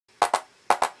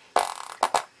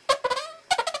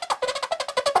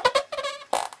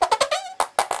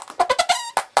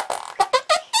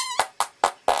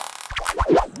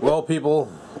Well, people,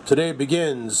 today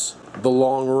begins the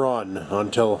long run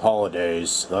until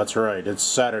holidays. That's right, it's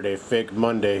Saturday, fake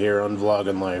Monday here on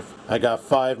Vloggin' Life. I got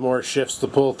 5 more shifts to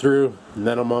pull through, and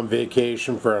then I'm on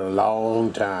vacation for a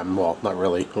long time. Well, not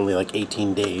really, only like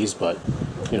 18 days, but,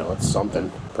 you know, it's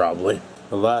something, probably.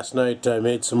 But last night I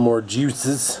made some more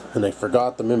juices, and I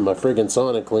forgot them in my friggin'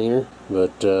 Sonic cleaner.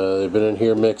 But they've been in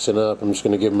here mixing up. I'm just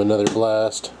going to give them another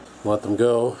blast, let them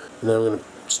go, and then I'm going to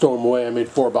store them away. I made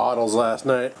 4 bottles last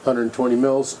night, 120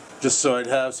 mils, just so I'd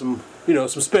have some, you know,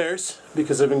 some spares,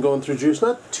 because I've been going through juice.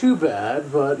 Not too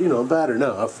bad, but, you know, bad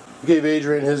enough. I gave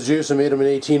Adrian his juice. I made him an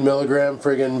 18 milligram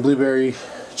friggin' blueberry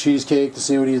cheesecake to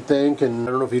see what he'd think, and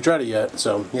I don't know if he tried it yet,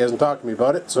 so he hasn't talked to me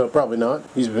about it, so probably not.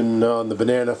 He's been on the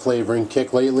banana flavoring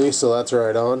kick lately, so that's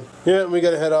right on. Yeah, we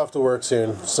gotta head off to work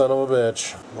soon. Son of a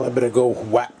bitch. Well, I better go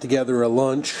whap together a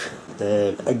lunch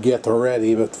and get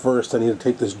ready, but first I need to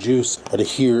take this juice out of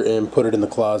here and put it in the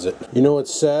closet. You know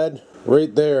what's sad?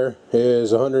 Right there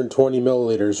is 120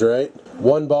 milliliters, right?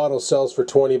 One bottle sells for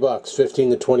 20 bucks, 15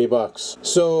 to 20 bucks.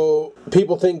 So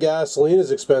people think gasoline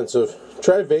is expensive.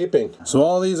 Try vaping. So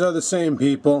all these are the same,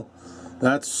 people.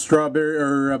 That's strawberry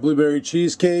or blueberry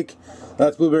cheesecake.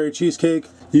 That's blueberry cheesecake.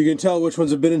 You can tell which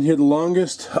ones have been in here the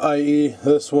longest, i.e.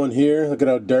 this one here. Look at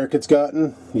how dark it's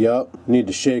gotten. Yup. Need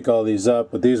to shake all these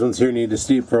up, but these ones here need to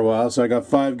steep for a while. So I got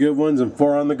 5 good ones and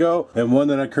 4 on the go, and one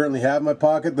that I currently have in my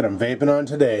pocket that I'm vaping on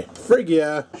today. Frig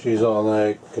yeah. She's all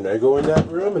like, can I go in that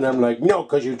room? And I'm like, no,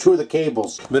 because you chew the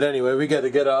cables. But anyway, we got to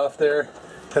get off there.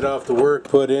 Head off to work,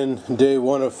 put in day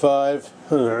 1 of 5.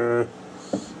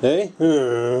 Hey?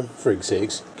 Frig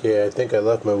sakes. Okay, I think I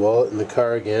left my wallet in the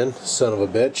car again. Son of a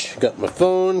bitch. Got my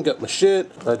phone, got my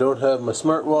shit. I don't have my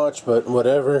smartwatch, but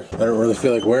whatever. I don't really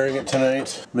feel like wearing it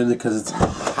tonight. Mainly because it's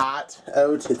hot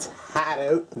out. It's hot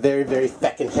out. Very, very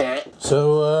feckin' hot.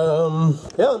 So,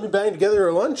 yeah, let me bang together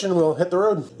a lunch and we'll hit the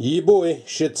road. Yeah, boy.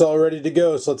 Shit's all ready to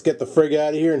go, so let's get the frig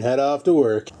out of here and head off to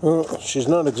work. Well, she's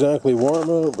not exactly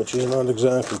warm out, but she's not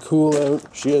exactly cool out.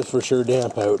 She is for sure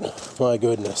damp out. My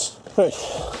goodness. Right,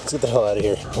 let's get the hell out of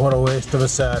here. What a waste of a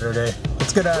Saturday.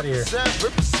 Let's get out of here.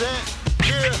 Represent,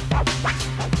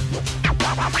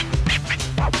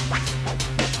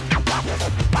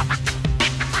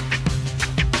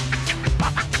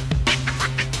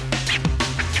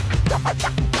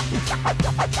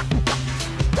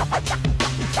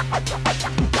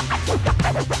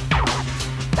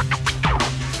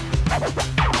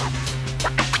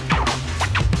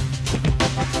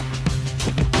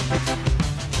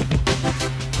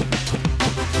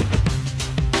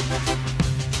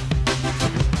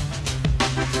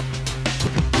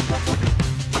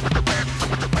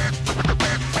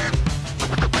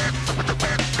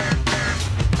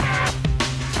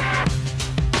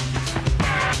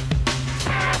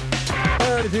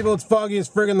 people, it's foggy as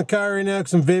friggin' the car right now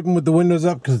because I'm vaping with the windows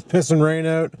up because it's pissing rain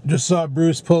out. Just saw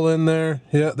Bruce pull in there.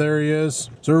 Yeah, there he is.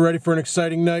 So we're ready for an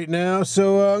exciting night now.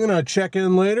 So I'm gonna check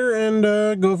in later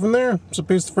and go from there. So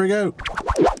peace the frig out.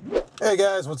 Hey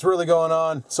guys, what's really going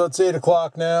on? So it's 8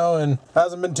 o'clock now and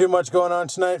hasn't been too much going on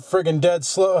tonight. Friggin' dead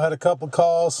slow. Had a couple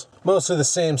calls. Mostly the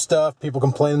same stuff. People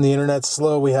complaining the internet's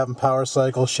slow. We having power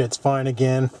cycle. Shit's fine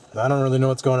again. I don't really know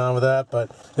what's going on with that,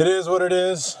 but it is what it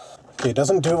is. Okay, it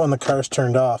doesn't do it when the car's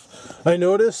turned off. I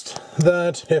noticed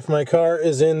that if my car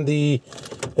is in the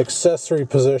accessory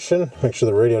position, make sure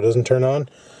the radio doesn't turn on,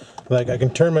 like I can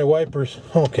turn my wipers.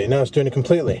 Okay, now it's doing it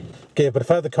completely. Okay, but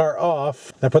if I have the car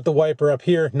off, I put the wiper up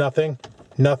here, nothing,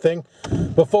 nothing.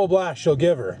 But full blast she'll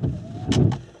give her.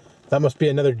 That must be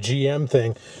another GM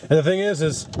thing. And the thing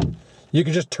is you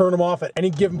can just turn them off at any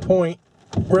given point,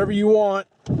 wherever you want,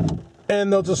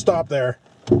 and they'll just stop there.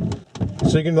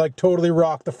 So you can like totally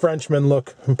rock the Frenchman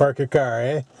look and park your car,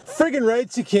 eh? Friggin'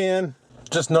 rights you can.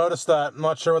 Just noticed that. I'm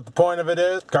not sure what the point of it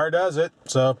is. Car does it,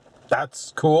 so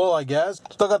that's cool, I guess.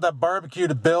 Still got that barbecue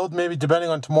to build. Maybe depending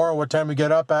on tomorrow what time we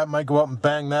get up at, might go up and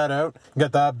bang that out.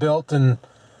 Get that built and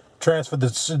transfer the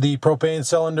propane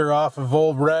cylinder off of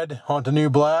old red onto new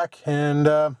black and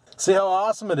see how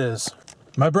awesome it is.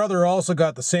 My brother also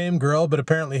got the same grill, but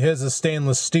apparently his is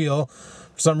stainless steel.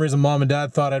 For some reason, Mom and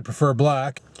Dad thought I'd prefer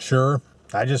black. Sure,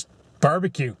 I just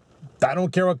barbecue. I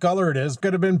don't care what color it is. If it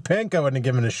could have been pink, I wouldn't have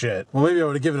given a shit. Well, maybe I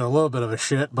would have given it a little bit of a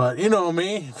shit, but you know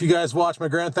me. If you guys watch my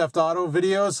Grand Theft Auto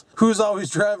videos, who's always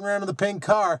driving around in the pink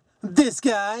car? This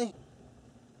guy.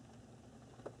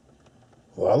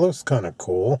 Well, that looks kind of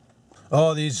cool.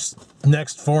 Oh, these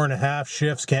next 4.5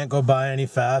 shifts can't go by any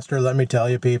faster, let me tell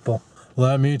you, people.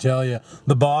 Let me tell you,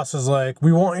 the boss is like,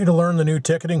 we want you to learn the new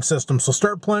ticketing system, so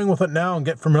start playing with it now and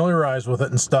get familiarized with it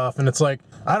and stuff. And it's like,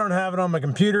 I don't have it on my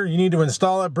computer. You need to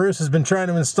install it. Bruce has been trying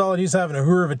to install it. He's having a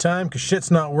hooer of a time because shit's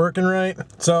not working right.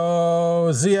 So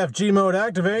ZFG mode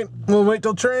activate. We'll wait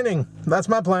till training. That's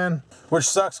my plan. Which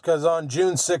sucks because on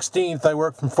June 16th, I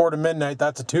work from 4 to midnight.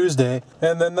 That's a Tuesday.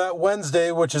 And then that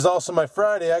Wednesday, which is also my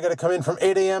Friday, I got to come in from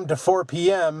 8 a.m. to 4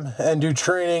 p.m. and do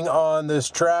training on this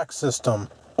track system.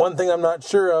 One thing I'm not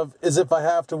sure of is if I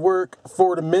have to work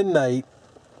 4 to midnight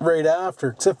right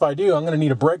after. Because if I do, I'm going to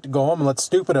need a break to go home and let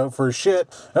Stupid out for his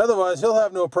shit. Otherwise, he'll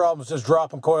have no problems just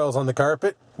dropping coils on the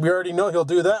carpet. We already know he'll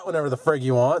do that whenever the frig he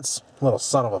wants. Little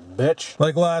son of a bitch.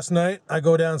 Like last night, I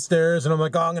go downstairs and I'm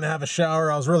like, oh, I'm going to have a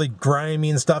shower. I was really grimy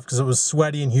and stuff because it was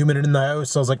sweaty and humid in the house.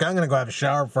 So I was like, I'm going to go have a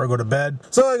shower before I go to bed.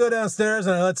 So I go downstairs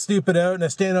and I let Stupid out and I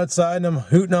stand outside and I'm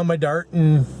hooting on my dart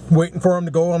and waiting for him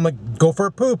to go. I'm like, go for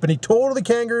a poop. And he totally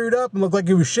kangarooed up and looked like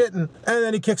he was shitting. And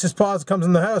then he kicks his paws and comes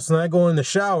in the house and I go in the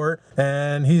shower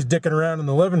and he's dicking around in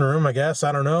the living room, I guess.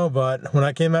 I don't know. But when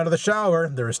I came out of the shower,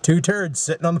 there was 2 turds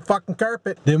sitting on the fucking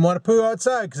carpet. Didn't want to poo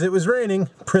outside because it was raining.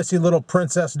 Prissy little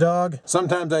princess dog.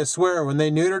 Sometimes I swear when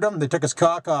they neutered him, they took his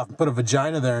cock off and put a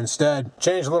vagina there instead.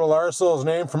 Changed little arsehole's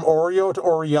name from Oreo to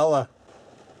Oriella.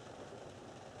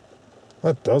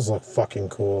 That does look fucking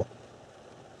cool.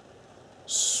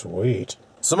 Sweet.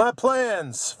 So my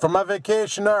plans for my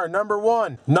vacation are, number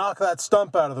 1, knock that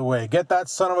stump out of the way. Get that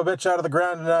son of a bitch out of the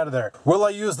ground and out of there. Will I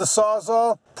use the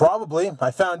Sawzall? Probably. I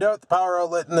found out the power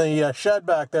outlet in the shed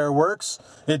back there works.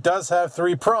 It does have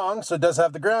 3 prongs, so it does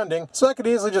have the grounding. So I could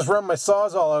easily just run my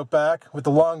Sawzall out back with the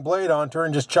long blade onto her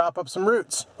and just chop up some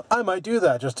roots. I might do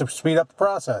that just to speed up the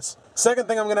process. Second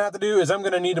thing I'm going to have to do is I'm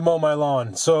going to need to mow my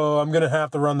lawn. So I'm going to have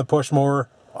to run the push mower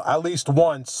at least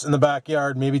once in the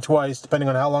backyard, maybe twice, depending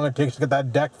on how long it takes to get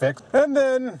that deck fixed. And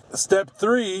then step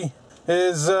 3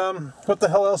 is, what the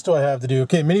hell else do I have to do?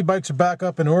 Okay, mini bikes are back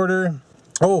up in order.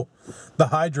 Oh, the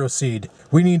hydro seed.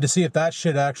 We need to see if that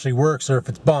shit actually works or if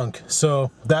it's bunk.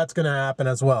 So that's going to happen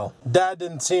as well. Dad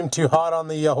didn't seem too hot on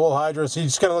the whole hydro seed. He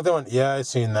just kind of looked at it and went, yeah, I've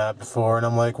seen that before. And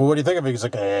I'm like, well, what do you think of it? He's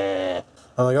like, eh.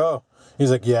 I'm like, oh.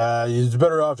 He's like, yeah, you're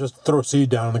better off just throw seed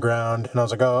down on the ground. And I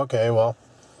was like, oh, okay, well.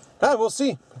 We'll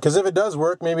see. Because if it does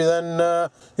work, maybe then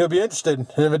he'll be interested.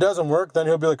 And if it doesn't work, then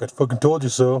he'll be like, I fucking told you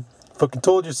so. Fucking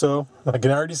told you so. I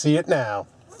can already see it now.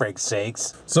 Frank's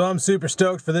sakes. So I'm super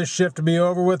stoked for this shift to be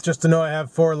over with, just to know I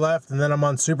have 4 left, and then I'm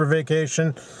on super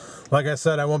vacation. Like I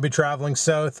said, I won't be traveling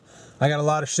south. I got a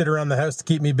lot of shit around the house to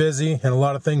keep me busy, and a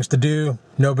lot of things to do.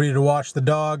 Nobody to watch the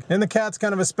dog. And the cat's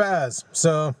kind of a spaz,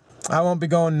 so I won't be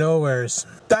going nowheres.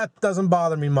 That doesn't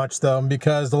bother me much though,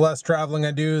 because the less traveling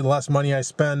I do, the less money I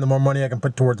spend, the more money I can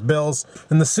put towards bills,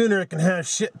 and the sooner I can have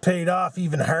shit paid off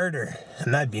even harder,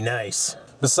 and that'd be nice.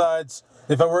 Besides,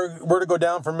 if I were to go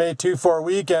down for May 2 for a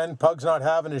weekend, Pug's not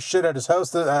having his shit at his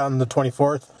house on the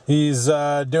 24th. He's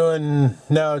doing,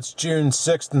 now it's June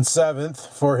 6th and 7th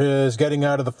for his getting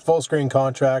out of the full screen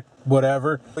contract,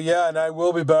 whatever. But yeah, and I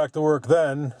will be back to work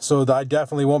then, so I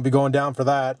definitely won't be going down for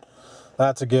that.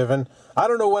 That's a given. I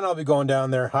don't know when I'll be going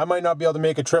down there. I might not be able to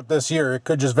make a trip this year. It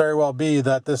could just very well be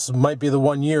that this might be the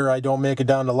 1 year I don't make it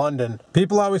down to London.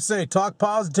 People always say, talk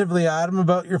positively, Adam,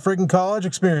 about your friggin' college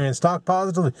experience. Talk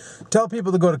positively. Tell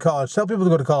people to go to college. Tell people to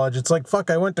go to college. It's like, fuck,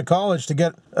 I went to college to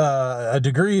get a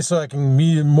degree so I can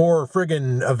be more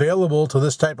friggin' available to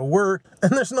this type of work.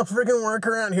 And there's no friggin' work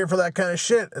around here for that kind of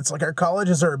shit. It's like our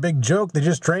colleges are a big joke. They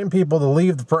just train people to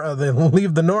leave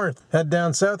the north, head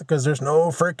down south, because there's no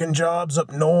friggin' jobs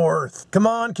up north. Come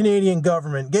on, Canadian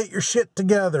government, get your shit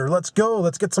together. Let's go.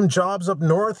 Let's get some jobs up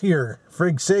north here.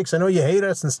 Frig's sakes, I know you hate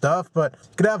us and stuff, but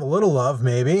you could have a little love,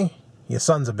 maybe. You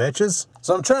sons of bitches.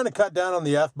 So I'm trying to cut down on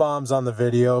the F-bombs on the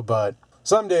video, but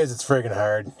some days it's friggin'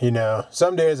 hard, you know.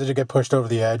 Some days I just get pushed over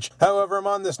the edge. However, I'm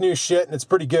on this new shit and it's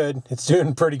pretty good. It's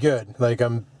doing pretty good. Like,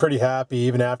 I'm pretty happy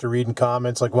even after reading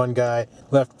comments. Like, one guy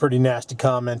left a pretty nasty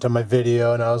comment on my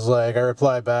video and I was like, I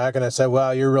replied back and I said, wow,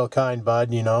 you're real kind,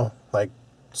 bud, you know. Like,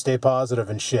 stay positive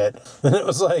and shit. And it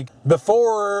was like,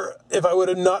 before, if I would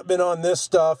have not been on this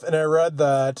stuff and I read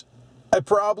that, I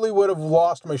probably would have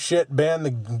lost my shit, banned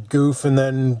the goof, and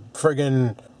then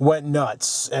friggin' went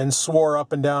nuts and swore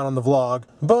up and down on the vlog.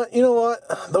 But you know what?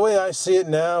 The way I see it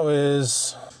now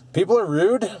is people are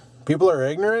rude, people are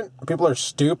ignorant, people are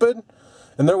stupid,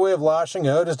 and their way of lashing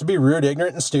out is to be rude,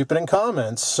 ignorant, and stupid in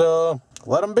comments. So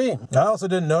let them be. I also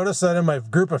didn't notice that in my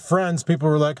group of friends, people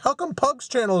were like, how come Pug's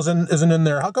channel isn't in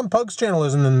there? How come Pug's channel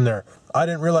isn't in there? I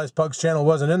didn't realize Pug's channel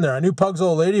wasn't in there. I knew Pug's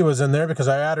old lady was in there because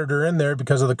I added her in there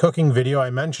because of the cooking video. I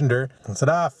mentioned her and said,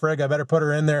 ah, frig, I better put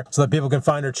her in there so that people can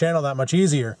find her channel that much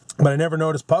easier. But I never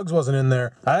noticed Pug's wasn't in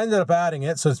there. I ended up adding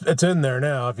it, so it's in there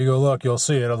now. If you go look, you'll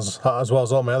see it, as well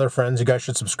as all my other friends. You guys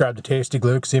should subscribe to Tasty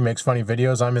Glue because he makes funny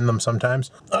videos. I'm in them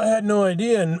sometimes. I had no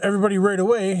idea, and everybody right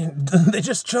away, they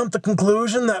just jumped the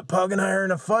conclusion that Pug and I are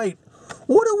in a fight.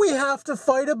 What do we have to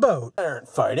fight about? We aren't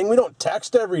fighting. We don't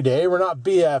text every day. We're not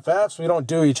BFFs. We don't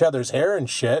do each other's hair and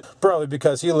shit. Probably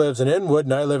because he lives in Inwood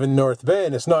and I live in North Bay,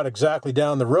 and it's not exactly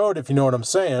down the road, if you know what I'm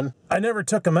saying. I never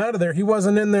took him out of there. He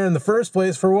wasn't in there in the first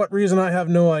place. For what reason, I have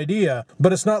no idea.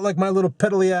 But it's not like my little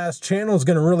piddly-ass channel is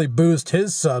going to really boost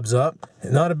his subs up.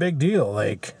 Not a big deal.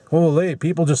 Like, holy,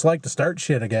 people just like to start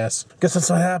shit, I guess. Guess that's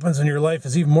what happens when your life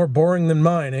is even more boring than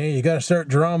mine, eh? You gotta start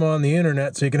drama on the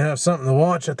internet so you can have something to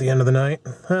watch at the end of the night.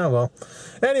 Ah, well.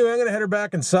 Anyway, I'm gonna head her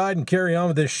back inside and carry on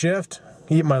with this shift,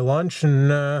 eat my lunch,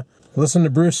 and listen to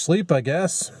Bruce sleep, I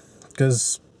guess.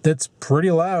 Because it's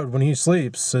pretty loud when he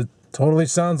sleeps. It totally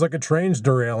sounds like a train's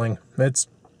derailing. It's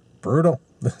brutal.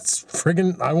 It's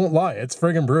friggin', I won't lie, it's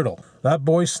friggin' brutal. That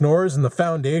boy snores and the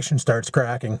foundation starts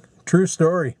cracking. True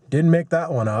story. Didn't make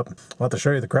that one up. I'll have to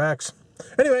show you the cracks.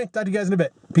 Anyway, talk to you guys in a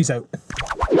bit. Peace out.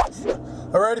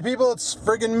 Alrighty people, it's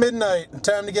friggin' midnight.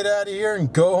 Time to get out of here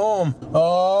and go home.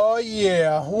 Oh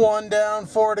yeah, 1 down,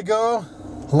 4 to go.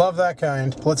 Love that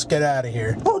kind. Let's get out of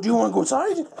here. Oh, do you want to go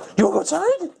outside? You want to go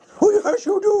outside? Oh, yes,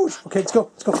 you do. Okay, let's go.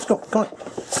 Let's go. Let's go. Come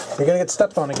on. You're gonna get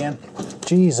stepped on again.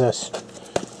 Jesus.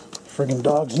 Friggin'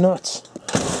 dog's nuts.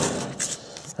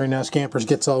 Right now, Scampers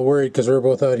gets all worried because we're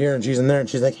both out here and she's in there and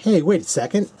she's like, hey, wait a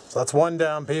second. So that's 1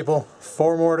 down, people.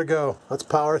 4 more to go. Let's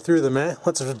power through them, eh?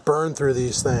 Let's just burn through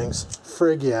these things.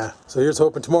 Frig yeah. So here's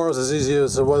hoping tomorrow's as easy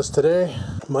as it was today.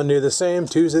 Monday the same,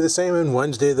 Tuesday the same, and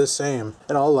Wednesday the same.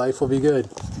 And all life will be good.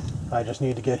 I just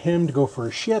need to get him to go for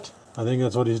a shit. I think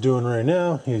that's what he's doing right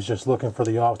now. He's just looking for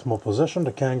the optimal position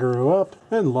to kangaroo up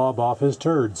and lob off his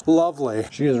turds. Lovely.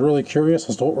 She is really curious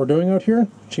as to what we're doing out here.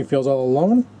 She feels all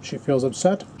alone. She feels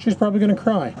upset. She's probably going to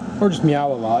cry. Or just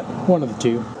meow a lot. One of the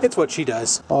two. It's what she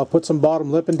does. I'll put some bottom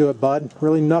lip into it, bud.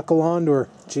 Really knuckle onto her.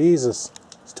 Jesus.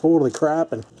 It's totally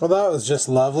crapping. Well, that was just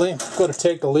lovely. Go to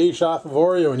take the leash off of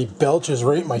Oreo and he belches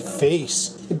right in my face.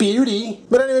 Beauty.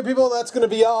 But anyway, people, that's going to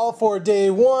be all for day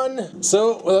 1.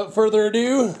 So, without further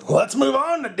ado, let's move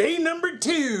on to day number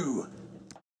 2.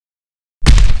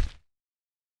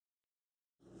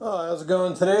 Oh, how's it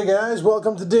going today, guys?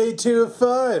 Welcome to day 2 of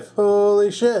 5.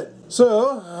 Holy shit.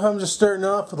 So, I'm just starting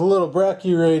off with a little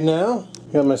brekkie right now.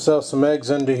 Got myself some eggs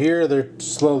under here. They're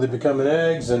slowly becoming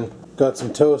eggs, and got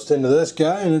some toast into this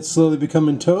guy, and it's slowly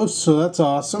becoming toast, so that's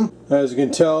awesome. As you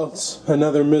can tell, it's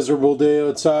another miserable day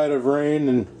outside of rain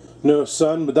and no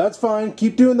sun, but that's fine.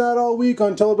 Keep doing that all week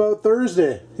until about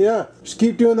Thursday. Yeah, just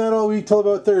keep doing that all week till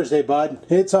about Thursday, bud.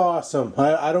 It's awesome.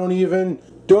 I don't even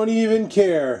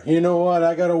care. You know what?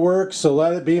 I gotta work, so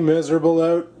let it be miserable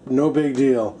out. No big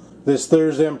deal. This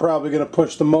Thursday I'm probably going to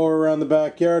push the mower around the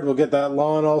backyard. We'll get that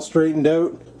lawn all straightened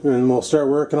out. And we'll start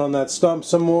working on that stump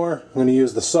some more. I'm going to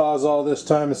use the Sawzall this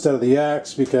time instead of the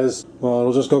axe because, well,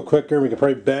 it'll just go quicker. We can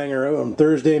probably bang her out on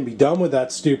Thursday and be done with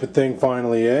that stupid thing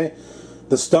finally, eh?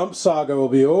 The stump saga will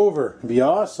be over. It'll be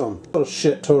awesome. Little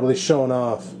shit totally showing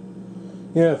off.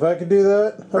 Yeah, if I could do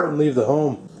that, I wouldn't leave the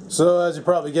home. So, as you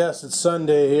probably guessed, it's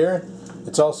Sunday here.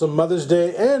 It's also Mother's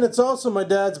Day, and it's also my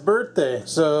dad's birthday.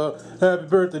 So, happy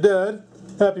birthday, Dad.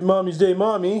 Happy Mommy's Day,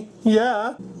 Mommy.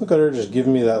 Yeah. Look at her just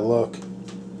giving me that look.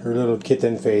 Her little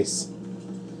kitten face.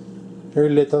 Her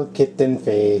little kitten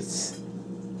face.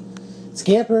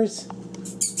 Scampers.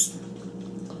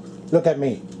 Look at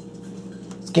me.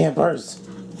 Scampers.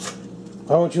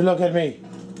 Why won't you look at me?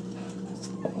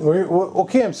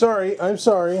 Okay, I'm sorry.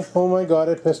 Oh my god,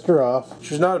 I pissed her off.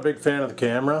 She's not a big fan of the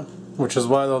camera, which is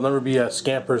why there'll never be a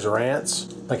Scampers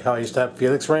rants, like how I used to have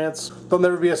Felix rants. There'll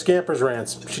never be a Scampers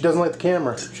rants. She doesn't like the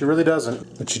camera. She really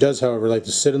doesn't. But she does, however, like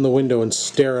to sit in the window and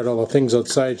stare at all the things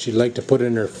outside she'd like to put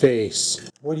in her face.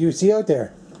 What do you see out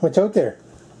there? What's out there?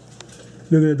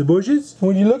 Looking at the bushes?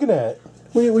 What are you looking at?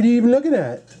 What are you even looking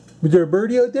at? Was there a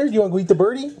birdie out there? Do you want to go eat the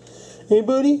birdie? Hey,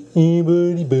 buddy. Hey,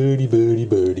 buddy, buddy, buddy,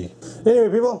 buddy. Anyway,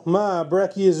 people, my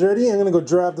brekkie is ready. I'm going to go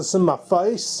drive this in my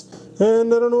face.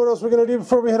 And I don't know what else we're going to do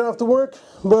before we head off to work,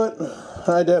 but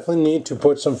I definitely need to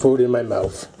put some food in my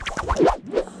mouth.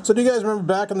 So do you guys remember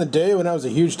back in the day when I was a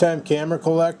huge time camera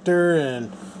collector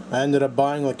and I ended up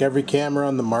buying like every camera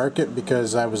on the market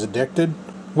because I was addicted?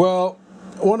 Well,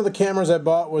 one of the cameras I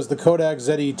bought was the Kodak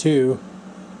ZE2,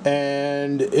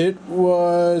 and it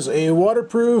was a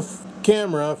waterproof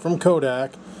camera from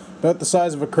Kodak, about the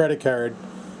size of a credit card.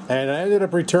 And I ended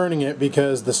up returning it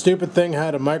because the stupid thing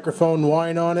had a microphone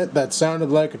whine on it that sounded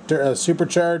like a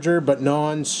supercharger, but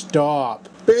non-stop.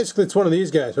 Basically, it's one of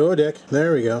these guys. Oh, dick.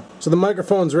 There we go. So the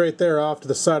microphone's right there off to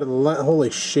the side of the lens. Holy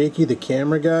shaky, the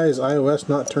camera guy is iOS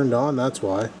not turned on, that's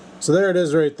why. So there it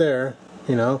is right there,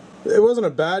 you know. It wasn't a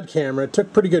bad camera. It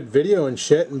took pretty good video and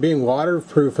shit, and being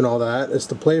waterproof and all that. It's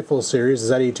the Playful series,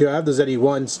 the ZE2. I have the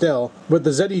ZE1 still. But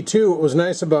the ZE2, what was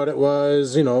nice about it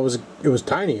was, you know, it was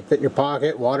tiny. It fit in your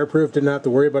pocket, waterproof, didn't have to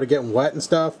worry about it getting wet and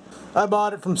stuff. I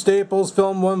bought it from Staples,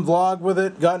 filmed one vlog with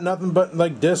it, got nothing but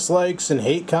like dislikes and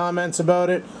hate comments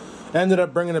about it. Ended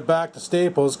up bringing it back to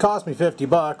Staples. Cost me 50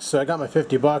 bucks, so I got my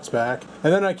 50 bucks back.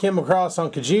 And then I came across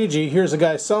on Kijiji, here's a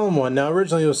guy selling one. Now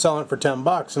originally he was selling it for 10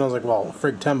 bucks, and I was like, well,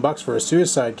 frig 10 bucks for a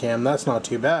suicide cam, that's not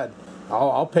too bad.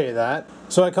 I'll pay that.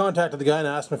 So I contacted the guy and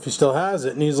asked him if he still has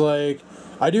it, and he's like,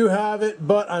 I do have it,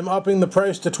 but I'm upping the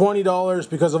price to $20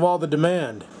 because of all the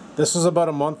demand. This was about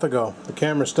a month ago. The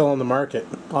camera's still on the market.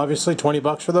 Obviously, 20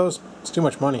 bucks for those, it's too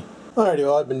much money. Alrighty,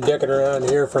 well, I've been dicking around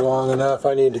here for long enough.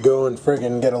 I need to go and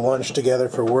friggin' get a lunch together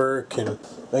for work and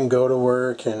then go to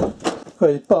work and...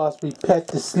 Hey, boss, we pet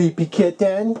the sleepy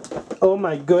kitten. Oh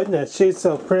my goodness, she's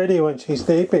so pretty when she's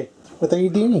sleepy. What are you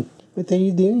doing? What are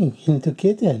you doing, little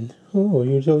kitten? Oh,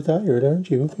 you're so tired, aren't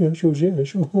you? Yes,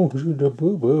 yes, oh, the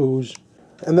boo-boos.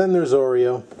 And then there's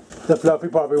Oreo, the fluffy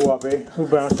puppy wuppy, who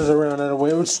bounces around and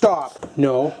away. Stop!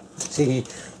 No. See,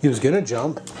 he was gonna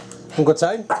jump. Wanna go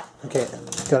outside? Okay,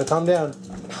 gotta calm down.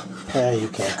 You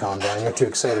can't calm down, you're too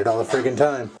excited all the friggin'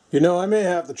 time. You know, I may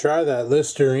have to try that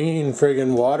Listerine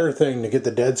friggin' water thing to get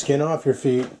the dead skin off your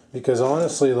feet. Because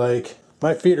honestly, like,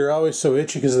 my feet are always so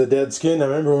itchy because of the dead skin. I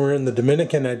remember when we were in the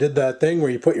Dominican, I did that thing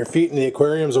where you put your feet in the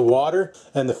aquariums of water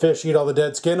and the fish eat all the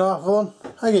dead skin off of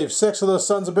them. I gave 6 of those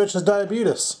sons of bitches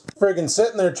diabetes. Friggin'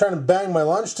 sitting there trying to bang my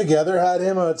lunch together, had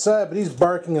him outside, but he's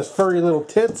barking his furry little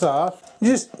tits off. He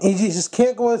just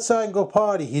can't go outside and go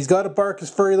potty. He's got to bark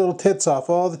his furry little tits off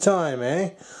all the time,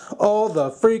 eh? All the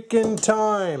freaking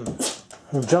time.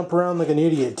 And jump around like an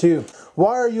idiot, too.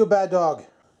 Why are you a bad dog?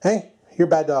 Hey? You're a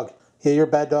bad dog. Yeah, you're a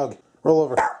bad dog. Roll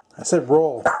over. I said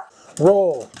roll.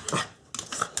 Roll.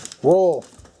 Roll.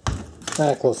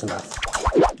 Ah, close enough.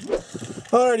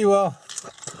 Alrighty, well.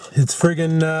 It's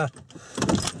friggin'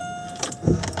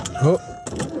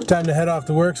 time to head off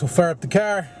to work, so fire up the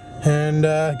car and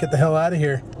get the hell out of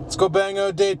here. Let's go bang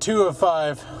out day 2 of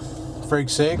 5. Frig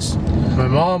sakes. My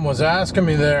mom was asking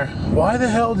me there, why the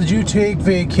hell did you take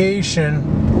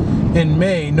vacation in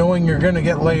May knowing you're gonna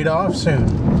get laid off soon?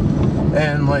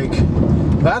 And like,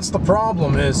 that's the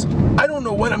problem, is I don't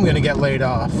know when I'm gonna get laid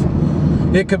off.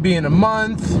 It could be in a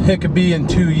month, it could be in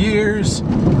 2 years.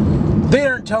 They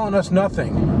aren't telling us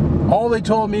nothing. All they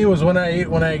told me was when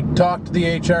I talked to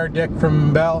the HR dick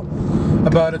from Bell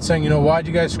about it, saying, you know, why'd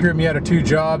you guys screw me out of 2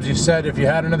 jobs? You said if you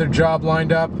had another job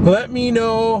lined up, let me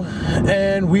know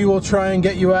and we will try and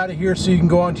get you out of here so you can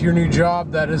go on to your new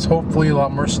job that is hopefully a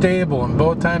lot more stable. And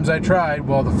both times I tried,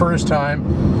 well, the first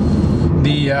time,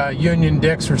 the union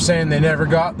dicks were saying they never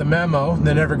got the memo,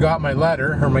 they never got my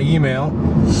letter or my email,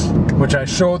 which I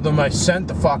showed them I sent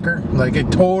the fucker. Like,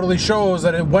 it totally shows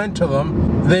that it went to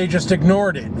them. They just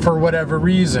ignored it for whatever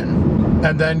reason,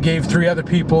 and then gave 3 other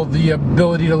people the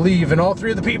ability to leave, and all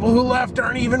 3 of the people who left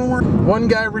aren't even worth. One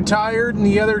guy retired, and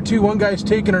the other 2, one guy's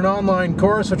taking an online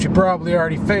course, which he probably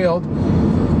already failed,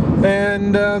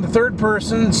 and the 3rd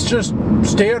person's just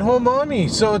stay-at-home mommy.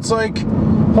 So it's like,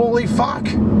 holy fuck.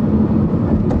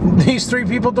 These 3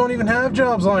 people don't even have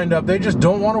jobs lined up. They just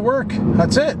don't want to work.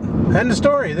 That's it. End of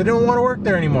story. They don't want to work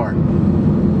there anymore.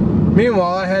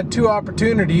 Meanwhile, I had 2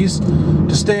 opportunities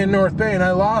to stay in North Bay, and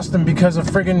I lost them because of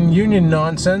friggin' union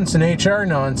nonsense and HR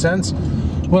nonsense.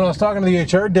 When I was talking to the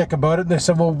HR dick about it, they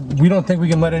said, well, we don't think we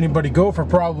can let anybody go for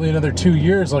probably another 2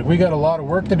 years. Like, we got a lot of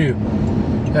work to do.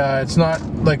 It's not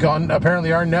like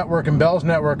apparently our network and Bell's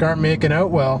network aren't making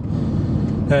out well.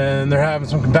 And they're having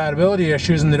some compatibility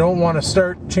issues, and they don't want to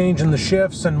start changing the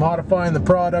shifts and modifying the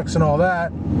products and all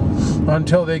that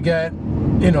until they get,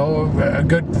 you know, a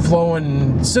good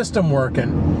flowing system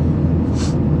working.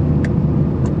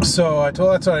 So that's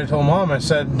what I told Mom. I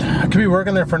said, I could be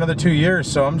working there for another 2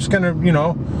 years, so I'm just gonna, you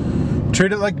know,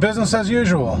 treat it like business as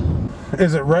usual.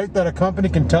 Is it right that a company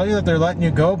can tell you that they're letting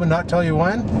you go but not tell you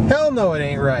when? Hell no, it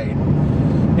ain't right.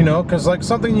 You know, because like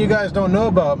something you guys don't know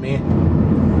about me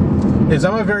is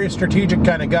I'm a very strategic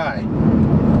kind of guy.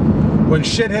 When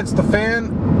shit hits the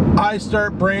fan, I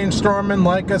start brainstorming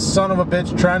like a son of a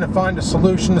bitch trying to find a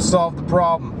solution to solve the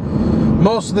problem.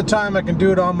 Most of the time I can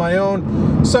do it on my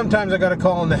own. Sometimes I gotta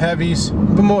call in the heavies,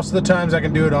 but most of the times I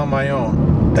can do it on my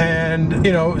own. And,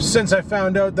 you know, since I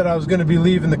found out that I was gonna be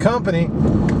leaving the company,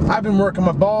 I've been working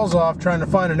my balls off trying to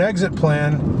find an exit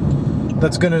plan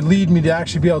that's going to lead me to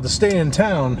actually be able to stay in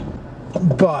town.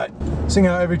 But seeing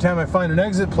how every time I find an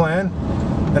exit plan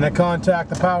and I contact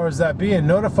the powers that be and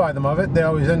notify them of it, they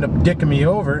always end up dicking me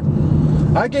over.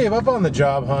 I gave up on the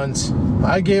job hunts.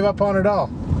 I gave up on it all.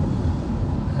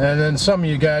 And then some of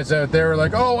you guys out there are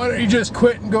like, oh, why don't you just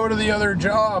quit and go to the other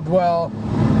job? Well,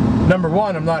 number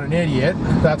one, I'm not an idiot.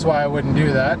 That's why I wouldn't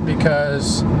do that,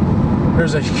 because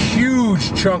there's a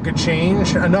huge chunk of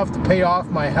change, enough to pay off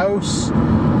my house,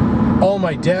 all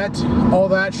my debt, all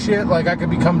that shit. Like, I could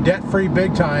become debt-free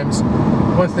big times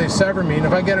once they sever me. And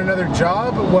if I get another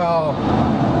job, well,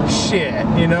 shit,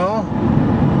 you know?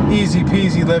 Easy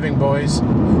peasy living, boys.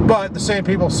 But the same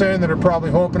people saying that are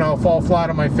probably hoping I'll fall flat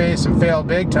on my face and fail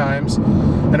big times,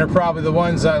 and are probably the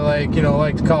ones that, like, you know,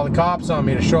 like to call the cops on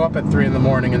me to show up at 3 in the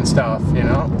morning and stuff, you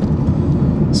know?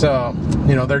 So,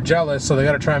 you know, they're jealous, so they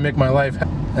gotta try and make my life,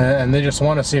 and they just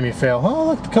want to see me fail. Oh,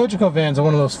 look, the Kojiko van's on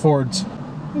one of those Fords.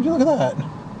 Would you look at that?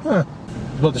 Huh.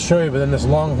 I was about to show you, but then this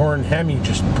Longhorn Hemi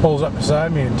just pulls up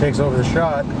beside me and takes over the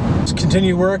shot. Just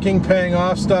continue working, paying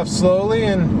off stuff slowly,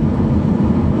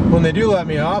 and when they do let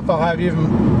me off, I'll have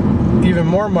even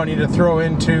more money to throw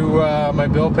into my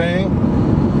bill paying,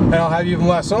 and I'll have even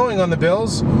less owing on the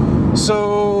bills,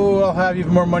 so I'll have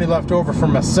even more money left over for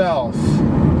myself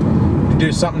to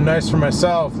do something nice for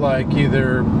myself, like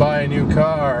either buy a new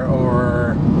car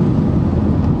or,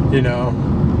 you know,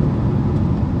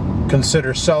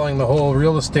 consider selling the whole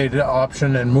real estate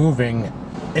option and moving.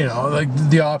 You know, like,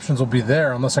 the options will be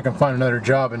there unless I can find another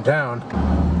job in town.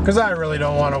 Because I really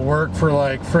don't want to work for,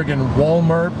 like, friggin'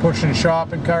 Walmart pushing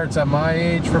shopping carts at my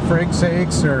age, for frig's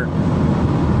sakes, or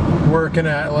working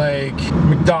at, like,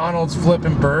 McDonald's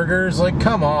flipping burgers. Like,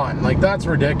 come on. Like, that's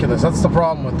ridiculous. That's the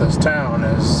problem with this town,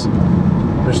 is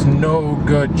there's no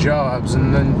good jobs.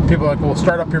 And then people are like, well,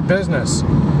 start up your business.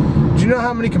 Do you know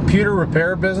how many computer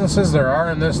repair businesses there are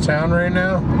in this town right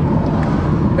now?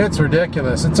 It's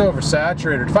ridiculous. It's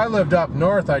oversaturated. If I lived up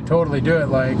north, I'd totally do it.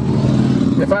 Like,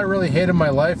 if I really hated my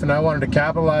life and I wanted to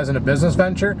capitalize in a business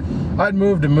venture, I'd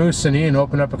move to Moosonee and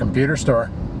open up a computer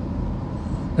store.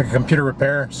 Like a computer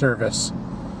repair service.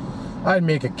 I'd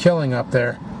make a killing up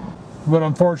there. But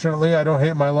unfortunately, I don't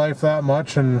hate my life that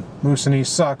much, and Moosonee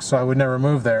sucks, so I would never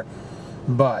move there.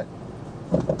 But,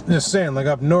 just saying, like,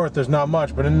 up north there's not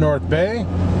much, but in North Bay,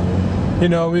 you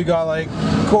know, we got, like,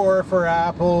 Core for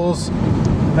apples,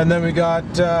 and then we got,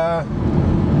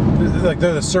 like,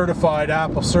 they're the certified,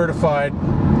 Apple certified,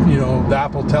 you know, the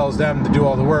Apple tells them to do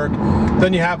all the work.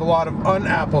 Then you have a lot of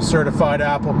un-Apple certified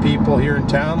Apple people here in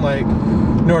town, like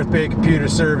North Bay Computer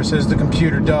Services, the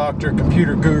Computer Doctor,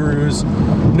 Computer Gurus,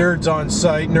 Nerds on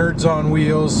Site, Nerds on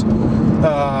Wheels,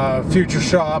 Future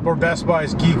Shop, or Best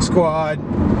Buy's Geek Squad.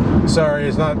 Sorry,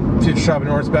 it's not Future Shop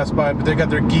anymore, it's Best Buy, but they got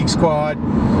their Geek Squad.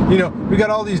 You know, we got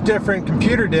all these different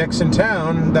computer dicks in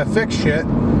town that fix shit,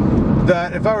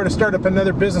 that if I were to start up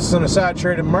another business in a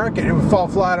saturated market, it would fall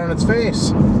flat on its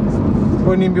face.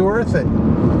 Wouldn't even be worth it.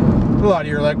 A lot of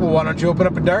you are like, well, why don't you open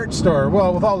up a dart store?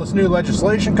 Well, with all this new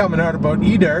legislation coming out about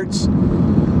e-darts,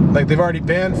 like, they've already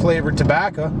banned flavored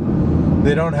tobacco.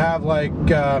 They don't have, like,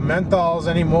 menthols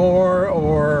anymore,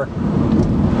 or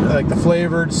like the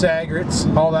flavored cigarettes.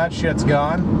 All that shit's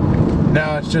gone.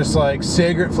 Now it's just like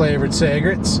cigarette flavored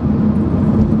cigarettes.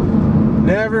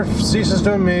 Never ceases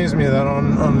to amaze me that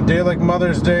on a day like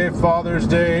Mother's Day, Father's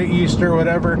Day, Easter,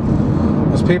 whatever,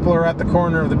 those people are at the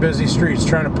corner of the busy streets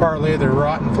trying to parlay their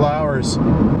rotten flowers.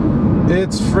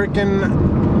 It's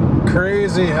freaking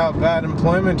crazy how bad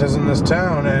employment is in this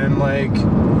town, and, like,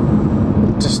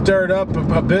 to start up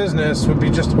a business would be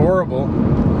just horrible.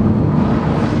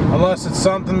 Unless it's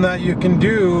something that you can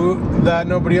do that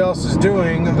nobody else is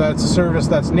doing, that's a service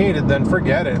that's needed, then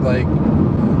forget it. Like,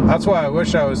 that's why I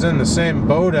wish I was in the same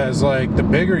boat as, like, the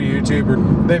bigger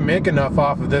YouTuber. They make enough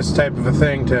off of this type of a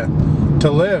thing to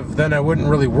live. Then I wouldn't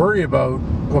really worry about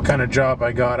what kind of job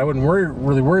I got. I wouldn't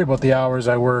really worry about the hours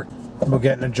I work, about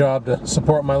getting a job to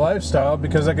support my lifestyle,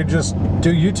 because I could just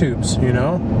do YouTubes, you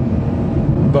know?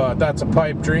 But that's a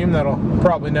pipe dream that'll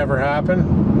probably never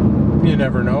happen. You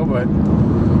never know, but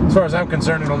as far as I'm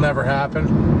concerned, it'll never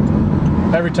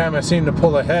happen. Every time I seem to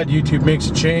pull ahead, YouTube makes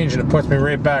a change and it puts me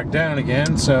right back down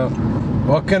again. So,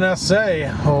 what can I say?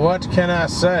 What can I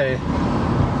say?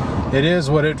 It is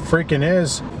what it freaking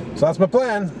is. So that's my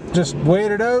plan. Just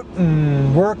wait it out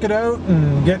and work it out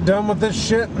and get done with this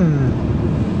shit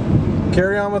and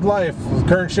carry on with life. With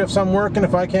current shifts I'm working,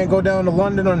 if I can't go down to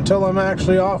London until I'm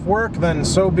actually off work, then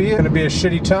so be it. It's gonna be a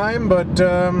shitty time, but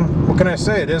what can I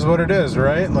say? It is what it is,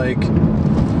 right? Like,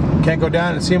 can't go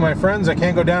down and see my friends. I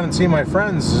can't go down and see my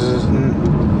friends.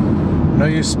 No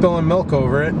use spilling milk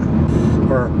over it,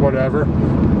 or whatever.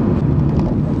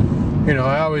 You know,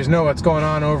 I always know what's going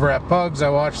on over at Pugs. I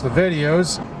watch the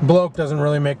videos. Bloke doesn't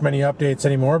really make many updates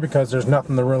anymore because there's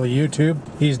nothing to really YouTube.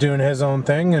 He's doing his own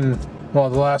thing, and well,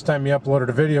 the last time he uploaded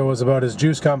a video was about his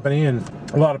juice company, and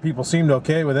a lot of people seemed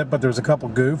okay with it, but there was a couple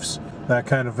goofs that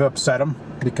kind of upset him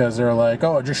because they're like,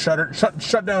 oh, just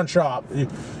shut down shop.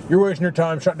 You're wasting your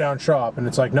time, shut down shop. And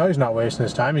it's like, no, he's not wasting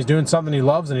his time. He's doing something he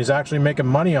loves and he's actually making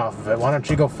money off of it. Why don't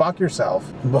you go fuck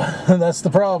yourself? But that's the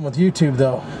problem with YouTube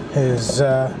though, is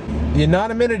the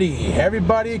anonymity.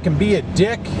 Everybody can be a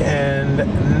dick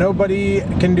and nobody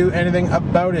can do anything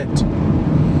about it,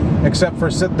 except for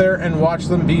sit there and watch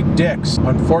them be dicks.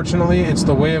 Unfortunately, it's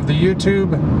the way of the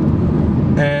YouTube,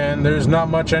 and there's not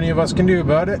much any of us can do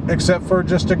about it, except for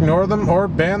just ignore them or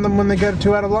ban them when they get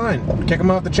too out of line. Kick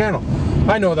them off the channel.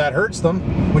 I know that hurts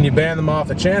them. When you ban them off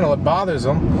the channel, it bothers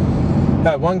them.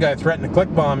 Had one guy threaten to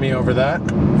click bomb me over that.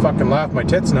 Fucking laughed my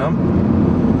tits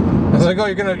numb. I was like, oh,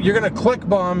 you're gonna click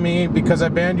bomb me because I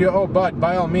banned you? Oh, bud,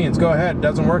 by all means, go ahead. It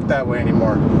doesn't work that way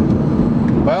anymore.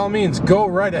 By all means, go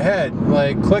right ahead.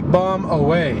 Like, click bomb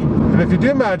away. And if you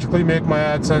do magically make my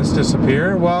AdSense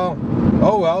disappear, well,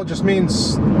 oh well, just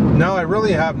means now I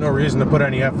really have no reason to put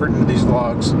any effort into these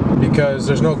vlogs because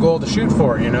there's no goal to shoot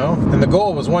for, you know? And the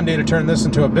goal was one day to turn this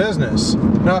into a business.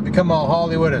 Not become all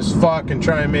Hollywood as fuck and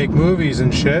try and make movies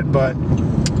and shit, but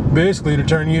basically to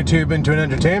turn YouTube into an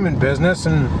entertainment business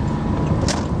and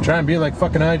try and be like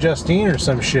fucking iJustine or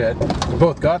some shit. We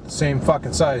both got the same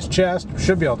fucking size chest.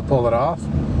 Should be able to pull it off.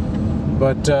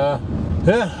 But, yeah.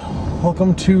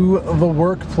 Welcome to the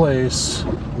workplace.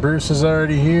 Bruce is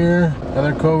already here.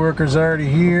 Other co-workers already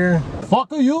here.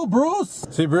 Fuck you, Bruce!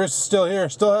 See, Bruce is still here.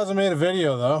 Still hasn't made a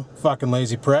video, though. Fucking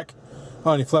lazy prick.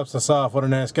 Oh, and he flips us off. What a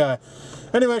nice guy.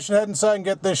 Anyway, I should head inside and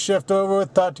get this shift over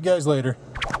with. Talk to you guys later.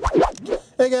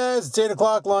 Hey guys, it's 8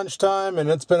 o'clock lunchtime and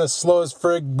it's been a slow as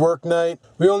frig work night.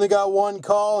 We only got one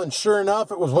call and sure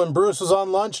enough it was when Bruce was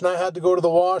on lunch and I had to go to the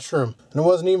washroom. And it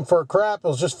wasn't even for a crap, it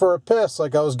was just for a piss.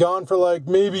 Like I was gone for like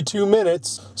maybe 2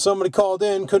 minutes. Somebody called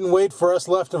in, couldn't wait for us,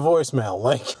 left a voicemail.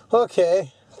 Like,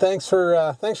 okay, thanks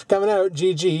for coming out,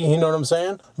 GG, you know what I'm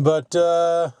saying? But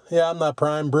yeah, I'm not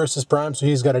prime, Bruce is prime, so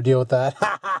he's got to deal with that.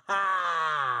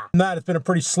 It's been a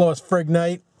pretty slow as frig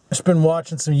night. Just been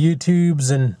watching some YouTubes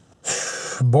and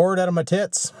bored out of my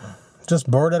tits. Just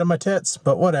bored out of my tits,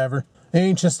 but whatever.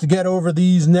 Anxious to get over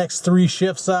these next 3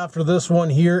 shifts after this one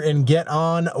here and get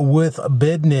on with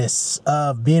business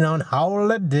of being on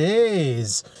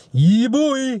holidays. Yeah,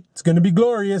 boy, it's gonna be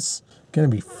glorious. Gonna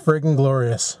be freaking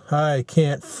glorious. I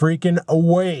can't freaking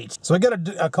wait. So I got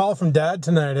a call from Dad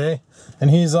tonight, eh? And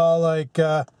he's all like,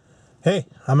 hey,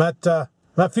 I'm at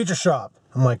Future Shop.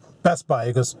 I'm like, Best Buy.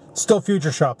 He goes, still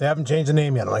Future Shop. They haven't changed the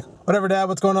name yet. I'm like, whatever, Dad,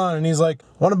 what's going on? And he's like, I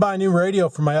want to buy a new radio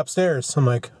for my upstairs. I'm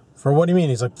like, for what do you mean?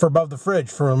 He's like, for above the fridge,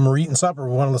 for when we're eating supper,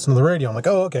 we want to listen to the radio. I'm like,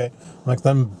 oh, okay. I'm like,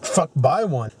 then fuck, buy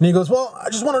one. And he goes, well, I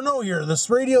just want to know here, this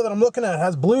radio that I'm looking at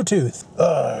has Bluetooth.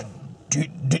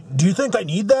 Do you think I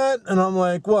need that? And I'm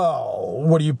like, well,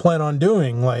 what do you plan on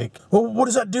doing? Like, well, what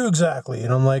does that do exactly?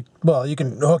 And I'm like, well, you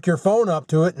can hook your phone up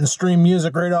to it and stream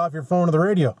music right off your phone to the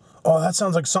radio. Oh, that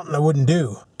sounds like something I wouldn't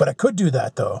do. But I could do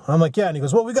that, though. I'm like, yeah. And he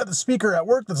goes, well, we got the speaker at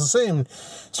work that's the same.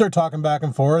 Start talking back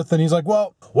and forth. And he's like,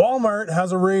 well, Walmart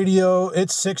has a radio.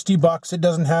 It's $60. It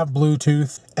doesn't have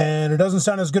Bluetooth. And it doesn't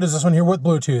sound as good as this one here with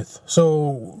Bluetooth.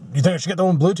 So, you think I should get the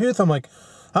one with Bluetooth? I'm like,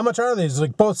 how much are these? He's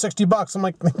like, both $60. I'm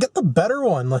like, get the better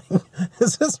one. Like,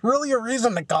 is this really a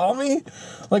reason to call me?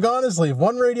 Like, honestly, if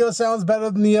one radio sounds better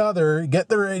than the other, get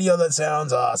the radio that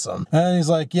sounds awesome. And he's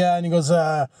like, yeah. And he goes,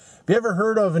 have you ever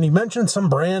heard of, and he mentioned some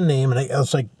brand name, and I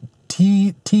was like,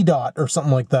 T-Dot or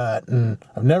something like that. And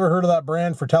I've never heard of that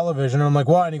brand for television. And I'm like,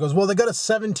 why? And he goes, well, they got a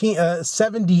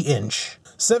 70-inch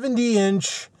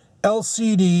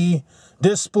LCD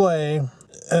display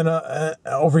and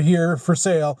over here for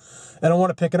sale, and I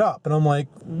want to pick it up. And I'm like,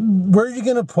 where are you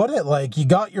going to put it? Like, you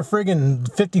got your friggin'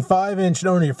 55-inch,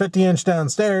 no, your 50-inch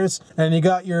downstairs, and you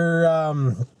got your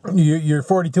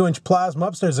 42-inch plasma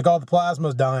upstairs. Like, all the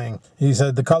plasma's dying. He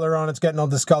said the color on it's getting all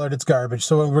discolored, it's garbage.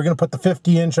 So we're going to put the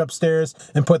 50-inch upstairs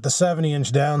and put the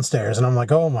 70-inch downstairs. And I'm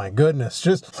like, oh my goodness.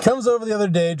 Just comes over the other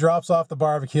day, drops off the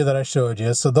barbecue that I showed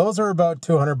you. So those are about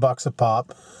 $200 a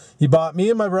pop. He bought me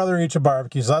and my brother each a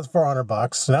barbecue, so that's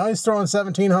 $400. So now he's throwing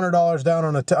 $1,700 down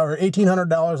on or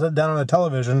 $1,800 down on a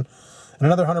television, and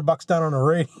another $100 down on a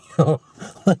radio.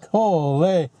 Like,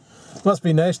 holy, must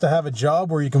be nice to have a job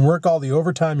where you can work all the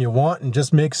overtime you want and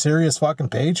just make serious fucking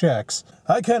paychecks.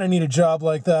 I kind of need a job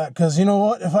like that, because you know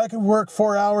what? If I could work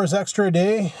 4 hours extra a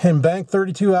day and bank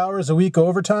 32 hours a week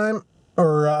overtime,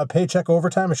 or a paycheck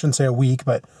overtime, I shouldn't say a week,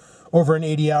 but over an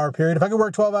 80-hour period. If I could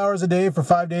work 12 hours a day for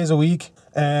 5 days a week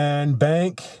and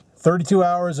bank 32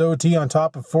 hours OT on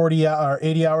top of 40 or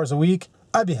 80 hours a week,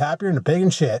 I'd be happier than a pig in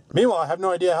shit. Meanwhile, I have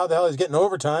no idea how the hell he's getting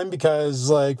overtime because,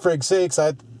 like, frig's sakes,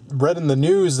 I read in the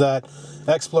news that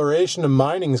exploration and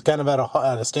mining is kind of at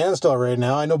a standstill right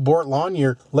now. I know Bort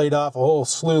Lanier laid off a whole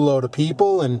slew load of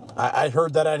people, and I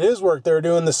heard that at his work they were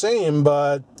doing the same,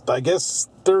 but I guess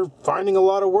they're finding a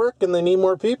lot of work and they need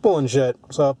more people and shit.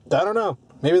 So, I don't know.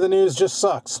 Maybe the news just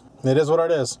sucks. It is what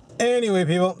it is. Anyway,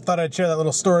 people, thought I'd share that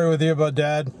little story with you about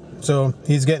Dad. So,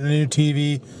 he's getting a new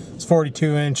TV. It's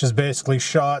 42 inches, basically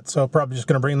shot, so probably just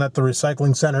going to bring that to the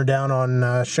recycling center down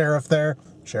on Sheriff there.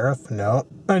 Sheriff? No.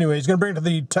 Anyway, he's going to bring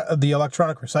it to the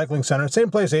electronic recycling center.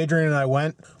 Same place Adrian and I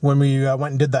went when we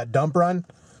went and did that dump run.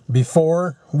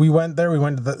 Before we went there, we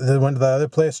went to the other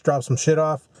place, dropped some shit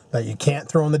off that you can't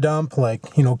throw in the dump,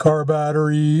 like, you know, car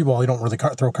battery. Well, you don't really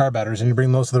throw car batteries, and you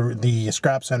bring those to the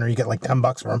scrap center, you get like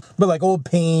 $10 for them. But like old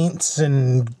paints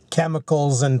and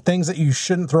chemicals and things that you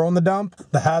shouldn't throw in the dump,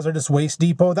 the hazardous waste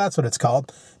depot, that's what it's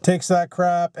called, takes that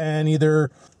crap and either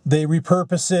they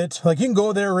repurpose it. Like, you can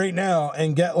go there right now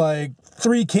and get like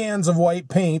 3 cans of white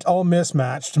paint, all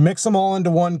mismatched, mix them all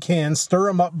into one can, stir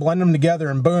them up, blend them together,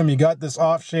 and boom, you got this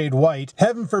off-shade white.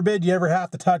 Heaven forbid you ever have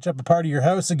to touch up a part of your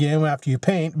house again after you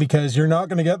paint, because you're not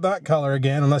going to get that color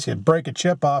again unless you break a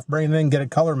chip off, bring it in, get it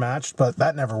color matched, but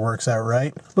that never works out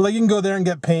right. But like, you can go there and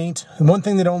get paint. And one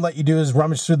thing they don't let you do is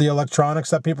rummage through the electronics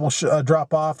that people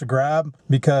drop off to grab,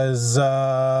 because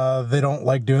they don't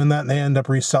like doing that, and they end up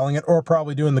reselling it, or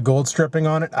probably doing the gold stripping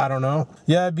on it. I don't know.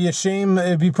 Yeah, it'd be a shame.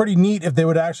 It'd be pretty neat if they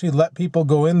would actually let people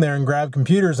go in there and grab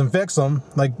computers and fix them.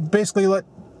 Like, basically let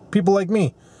people like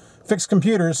me fix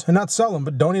computers and not sell them,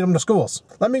 but donate them to schools.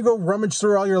 Let me go rummage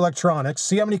through all your electronics,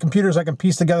 see how many computers I can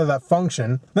piece together that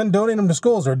function, then donate them to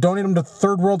schools, or donate them to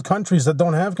third world countries that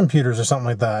don't have computers or something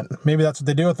like that. Maybe that's what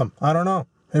they do with them. I don't know.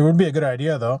 It would be a good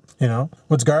idea, though. You know,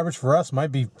 what's garbage for us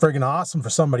might be friggin' awesome for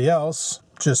somebody else.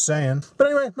 Just saying. But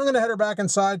anyway, I'm going to head her back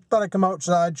inside. Thought I'd come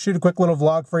outside, shoot a quick little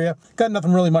vlog for you. Got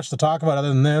nothing really much to talk about other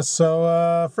than this, so,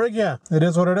 frig yeah, it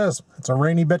is what it is. It's a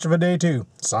rainy bitch of a day, too.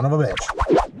 Son of a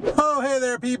bitch. Oh, hey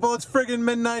there, people. It's friggin'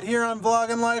 midnight here on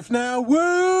Vloggin' Life now.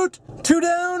 Woot! 2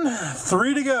 down,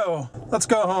 3 to go. Let's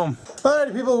go home.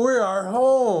 Alrighty, people, we are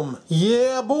home.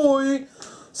 Yeah, boy.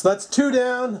 So that's 2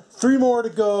 down, 3 more to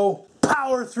go.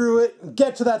 Power through it,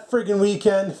 get to that friggin'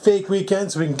 weekend, fake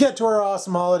weekend, so we can get to our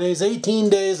awesome holidays. 18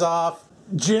 days off.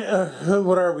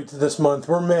 What are we to this month?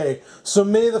 We're May. So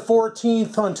May the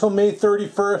 14th until May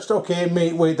 31st.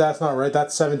 Okay, wait, that's not right.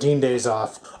 That's 17 days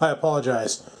off. I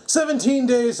apologize. 17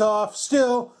 days off,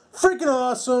 still freaking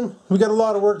awesome. We got a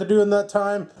lot of work to do in that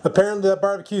time. Apparently that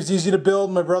barbecue is easy to build.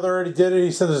 My brother already did it.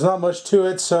 He said there's not much to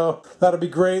it, so that'll be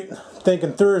great.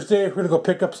 Thinking Thursday, we're gonna go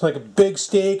pick up like a big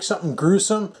steak, something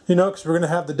gruesome, you know, because we're gonna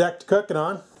have the deck to cook it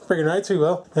on. Friggin' rights we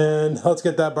will. And let's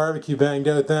get that barbecue banged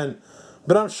out then.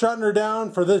 But I'm shutting her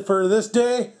down for this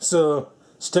day, so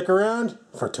stick around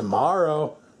for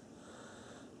tomorrow.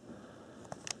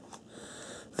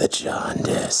 The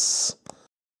jaundice.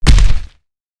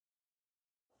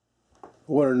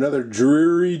 What another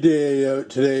dreary day out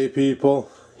today, people.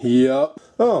 Yup.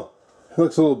 Oh, it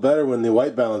looks a little better when the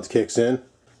white balance kicks in.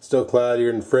 Still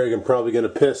cloudier than frig. I'm probably going to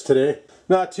piss today.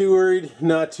 Not too worried,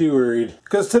 not too worried.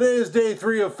 Because today is day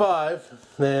 3 of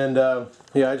 5. And,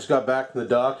 yeah, I just got back from the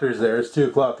doctor's there. It's 2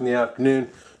 o'clock in the afternoon.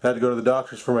 I had to go to the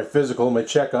doctor's for my physical, my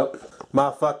checkup.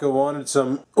 Motherfucker wanted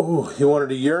he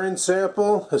wanted a urine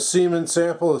sample, a semen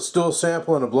sample, a stool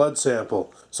sample, and a blood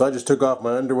sample. So I just took off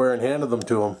my underwear and handed them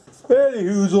to him. Hey,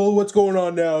 Hoozle, what's going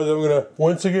on now is I'm gonna,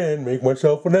 once again, make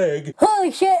myself an egg.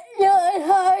 Holy shit, it's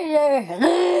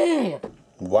harder.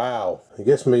 Wow. I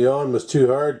guess my yawn was too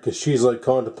hard because she's like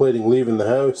contemplating leaving the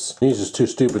house. He's just too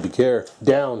stupid to care.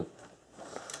 Down.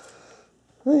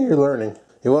 Well, you're learning.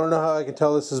 You want to know how I can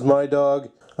tell this is my dog?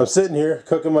 I'm sitting here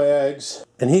cooking my eggs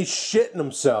and he's shitting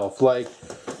himself, like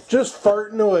just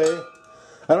farting away.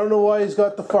 I don't know why he's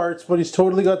got the farts, but he's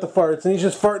totally got the farts and he's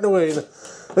just farting away. And,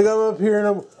 like, I'm up here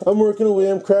and I'm working away,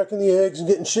 I'm cracking the eggs and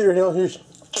getting shit right now. Here's.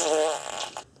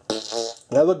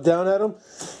 And I look down at him.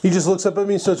 He just looks up at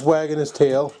me and starts wagging his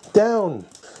tail. Down.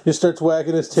 He starts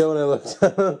wagging his tail and I look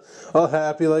down, all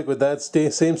happy, like with that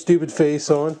same stupid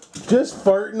face on. Just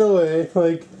farting away.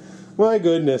 Like, my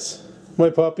goodness. My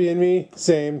puppy and me,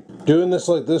 same. Doing this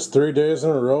like this 3 days in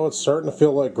a row, it's starting to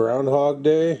feel like Groundhog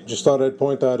Day. Just thought I'd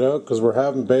point that out because we're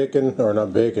having bacon, or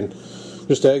not bacon,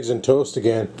 just eggs and toast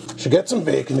again. Should get some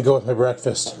bacon to go with my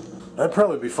breakfast. That'd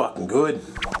probably be fucking good.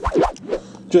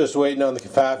 Just waiting on the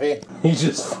caffe. He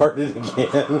just farted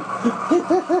again.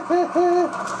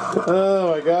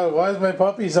 Oh my god, why is my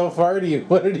puppy so farty?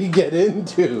 What did he get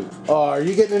into? Oh, are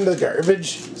you getting into the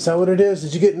garbage? Is that what it is?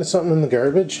 Did you get into something in the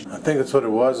garbage? I think that's what it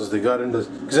was, is they got into...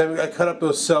 Because I cut up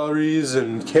those celeries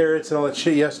and carrots and all that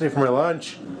shit yesterday for my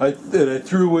lunch. I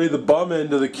threw away the bum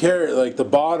end of the carrot, like the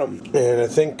bottom. And I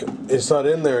think it's not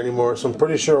in there anymore, so I'm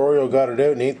pretty sure Oreo got it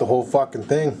out and ate the whole fucking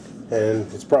thing.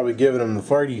 And it's probably giving him the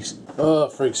farties. Oh,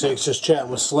 for freak's sakes, just chatting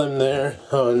with Slim there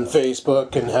on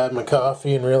Facebook and had my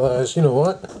coffee and realized, you know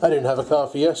what? I didn't have a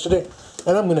coffee yesterday,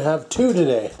 and I'm going to have 2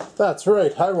 today. That's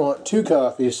right, I want 2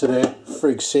 coffees today,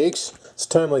 freak's sakes. It's a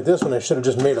time like this when I should have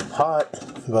just made a pot,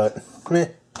 but meh,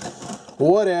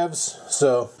 whatevs.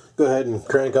 So, go ahead and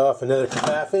crank off another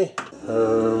coffee.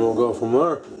 We'll go from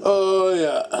there. Oh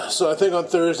yeah, so I think on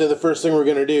Thursday the first thing we're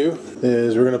gonna do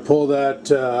is we're gonna pull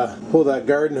that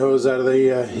garden hose out of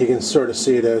the. You can sort of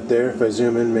see it out there if I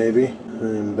zoom in maybe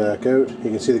and back out.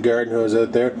 You can see the garden hose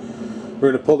out there.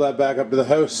 We're gonna pull that back up to the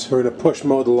house. We're gonna push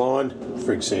mow the lawn.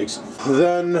 Freak's sakes.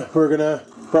 Then we're gonna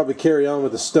probably carry on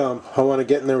with the stump. I want to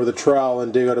get in there with a trowel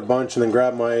and dig out a bunch and then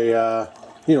grab my.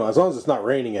 You know, as long as it's not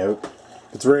raining out.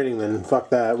 If it's raining, then fuck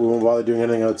that. We won't bother doing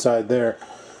anything outside there.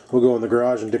 We'll go in the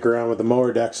garage and dick around with the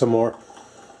mower deck some more.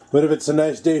 But if it's a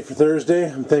nice day for Thursday,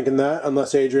 I'm thinking that,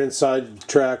 unless Adrian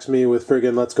sidetracks me with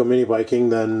friggin' let's go mini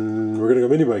biking, then we're gonna go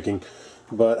mini biking.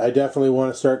 But I definitely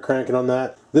want to start cranking on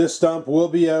that. This stump will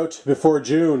be out before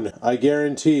June. I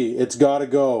guarantee. It's gotta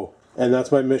go. And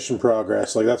that's my mission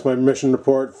progress. Like, that's my mission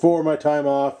report for my time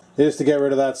off, is to get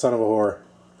rid of that son of a whore.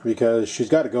 Because she's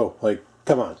gotta go. Like,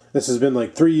 come on. This has been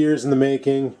like 3 years in the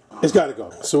making. It's gotta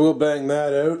go. So we'll bang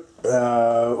that out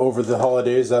over the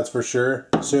holidays, that's for sure.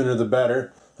 Sooner the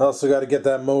better. I also got to get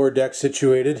that mower deck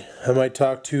situated. I might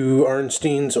talk to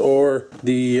Arnstein's or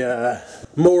the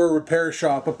mower repair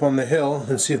shop up on the hill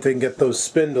and see if they can get those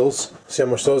spindles. See how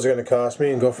much those are going to cost me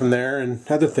and go from there and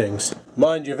other things.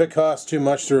 Mind you, if it costs too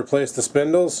much to replace the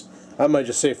spindles, I might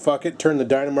just say fuck it, turn the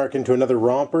Dynamark into another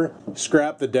romper,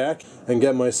 scrap the deck, and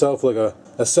get myself like a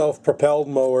self-propelled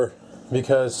mower.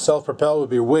 Because self-propelled would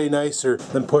be way nicer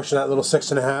than pushing that little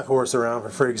 6.5 horse around, for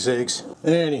frig's sakes.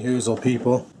 Anywhoozle,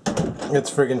 people.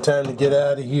 It's friggin' time to get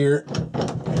out of here.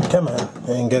 Come on,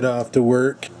 and get off to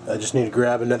work. I just need to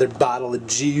grab another bottle of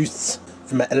juice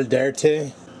from my El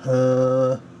Darte.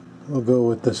 We'll go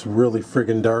with this really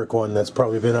friggin' dark one that's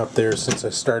probably been up there since I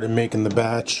started making the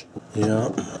batch.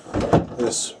 Yeah.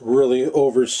 This really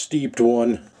oversteeped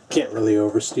one. Can't really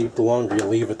oversteep. The longer you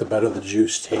leave it, the better the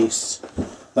juice tastes.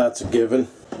 That's a given.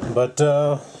 But,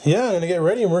 yeah, I'm gonna get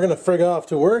ready and we're gonna frig off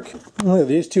to work. Look at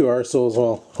these two arseholes.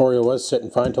 Well, Oreo was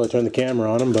sitting fine until I turned the camera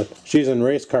on him, but she's in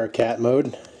race car cat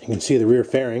mode. You can see the rear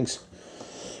fairings.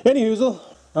 Anywhoozle,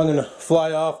 I'm gonna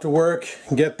fly off to work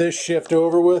and get this shift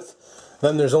over with.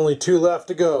 Then there's only 2 left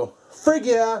to go. Frig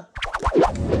yeah!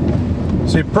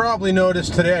 So you probably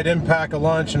noticed today I didn't pack a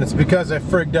lunch, and it's because I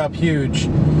frigged up huge.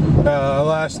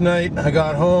 Last night I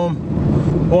got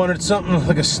home, wanted something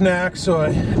like a snack, so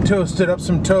I toasted up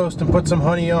some toast and put some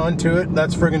honey onto it.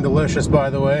 That's friggin' delicious, by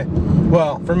the way.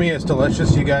 Well, for me it's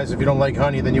delicious. You guys, if you don't like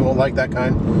honey, then you won't like that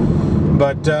kind.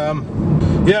 But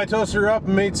yeah, I toasted her up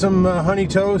and made some honey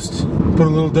toast. Put a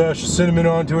little dash of cinnamon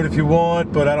onto it if you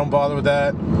want, but I don't bother with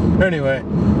that. Anyway,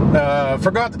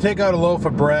 forgot to take out a loaf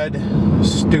of bread.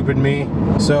 Stupid me.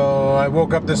 So I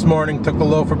woke up this morning, took the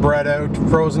loaf of bread out,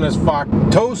 frozen as fuck.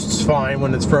 Toast's fine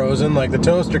when it's frozen, like the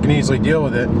toaster can easily deal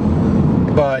with it.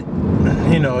 But,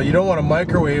 you know, you don't want to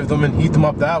microwave them and heat them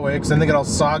up that way because then they get all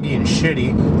soggy and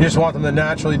shitty. You just want them to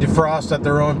naturally defrost at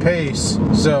their own pace.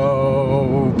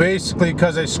 So basically,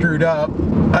 because I screwed up,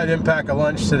 I didn't pack a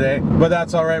lunch today. But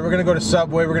that's alright, we're going to go to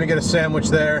Subway, we're going to get a sandwich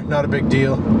there, not a big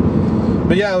deal.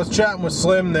 But yeah, I was chatting with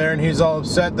Slim there, and he's all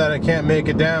upset that I can't make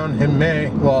it down in May.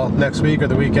 Well, next week or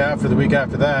the week after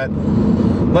that.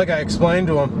 Like I explained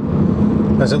to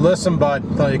him, I said, listen, bud,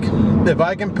 like, if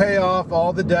I can pay off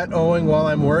all the debt owing while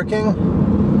I'm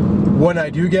working, when I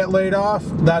do get laid off,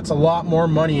 that's a lot more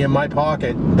money in my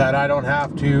pocket that I don't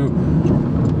have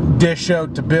to dish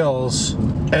out to bills,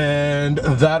 and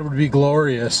that would be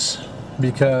glorious,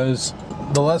 because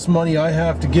the less money I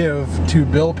have to give to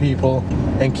bill people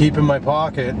and keep in my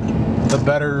pocket, the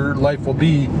better life will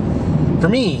be for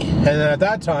me. And then at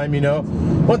that time, you know,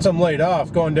 once I'm laid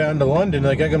off, going down to London,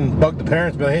 like I can bug the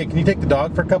parents, be like, hey, can you take the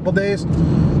dog for a couple days?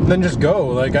 Then just go.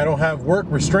 Like, I don't have work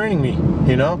restraining me,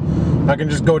 you know? I can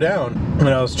just go down. And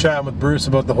I was chatting with Bruce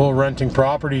about the whole renting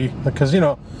property, because, you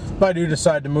know, if I do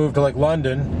decide to move to like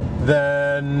London,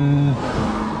 then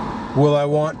will I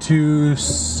want to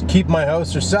keep my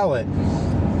house or sell it?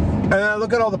 And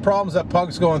look at all the problems that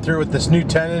Pug's going through with this new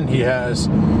tenant he has.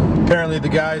 Apparently the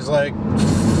guy's like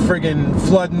friggin'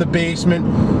 flooding the basement,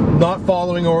 not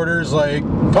following orders. Like,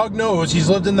 Pug knows, he's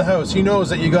lived in the house. He knows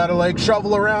that you gotta like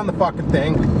shovel around the fucking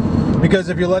thing, because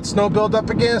if you let snow build up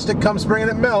against it, come spring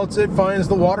and it melts,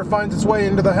 the water finds its way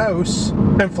into the house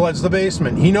and floods the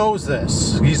basement. He knows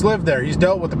this. He's lived there. He's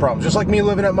dealt with the problems. Just like me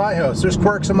living at my house. There's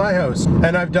quirks in my house,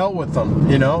 and I've dealt with them,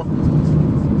 you know?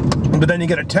 But then you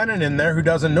get a tenant in there who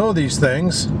doesn't know these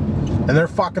things, and they're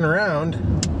fucking around,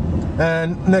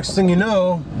 and next thing you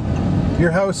know,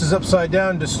 your house is upside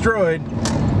down, destroyed,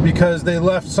 because they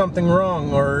left something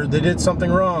wrong, or they did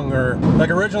something wrong. Or like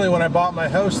originally when I bought my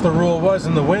house, the rule was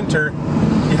in the winter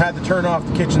you had to turn off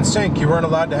the kitchen sink. You weren't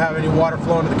allowed to have any water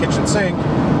flow into the kitchen sink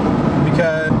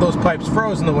because those pipes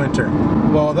froze in the winter.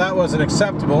 Well, that wasn't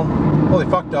acceptable. Holy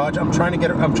fuck, Dodge! I'm trying to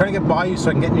get by you so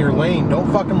I can get in your lane.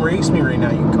 Don't fucking race me right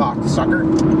now, you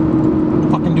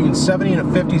cocksucker. Fucking doing 70 in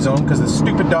a 50 zone because the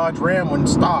stupid Dodge Ram wouldn't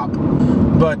stop.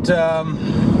 But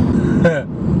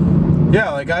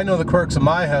yeah, like, I know the quirks of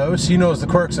my house, he knows the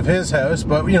quirks of his house,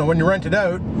 but you know, when you rent it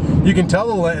out, you can tell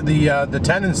the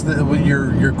tenants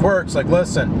your quirks, like,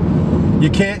 listen, you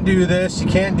can't do this, you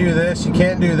can't do this, you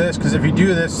can't do this, because if you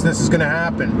do this, this is going to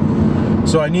happen.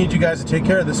 So I need you guys to take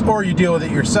care of this, or you deal with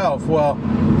it yourself. Well,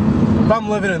 if I'm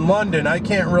living in London, I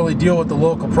can't really deal with the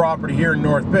local property here in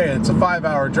North Bay. It's a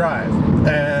 5-hour drive.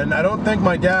 And I don't think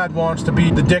my dad wants to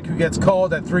be the dick who gets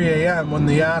called at 3 a.m. when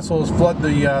the assholes flood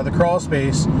the crawl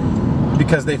space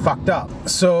because they fucked up.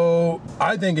 So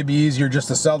I think it'd be easier just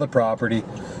to sell the property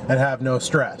and have no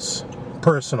stress,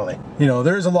 personally. You know,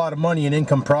 there's a lot of money in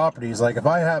income properties. Like, if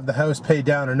I have the house paid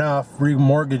down enough,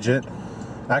 remortgage it,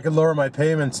 I could lower my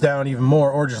payments down even more,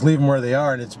 or just leave them where they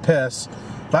are and it's piss.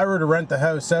 If I were to rent the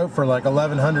house out for like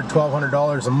 $1,100,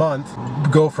 $1,200 a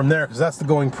month, go from there, because that's the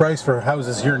going price for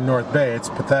houses here in North Bay. It's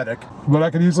pathetic. But I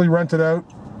could easily rent it out,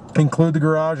 include the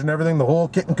garage and everything, the whole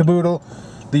kit and caboodle,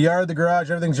 the yard, the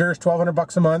garage, everything's yours,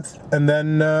 $1,200 a month, and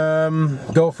then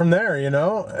go from there, you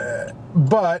know?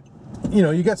 But, you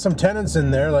know, you get some tenants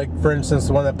in there, like, for instance,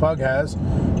 the one that Pug has,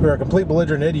 who are complete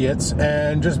belligerent idiots,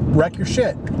 and just wreck your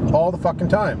shit all the fucking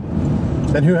time.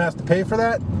 And who has to pay for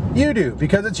that? You do,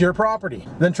 because it's your property.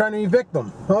 Then trying to evict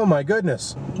them. Oh my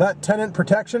goodness. That Tenant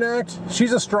Protection Act,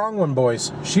 she's a strong one,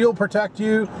 boys. She'll protect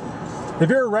you. If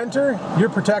you're a renter, you're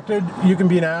protected. You can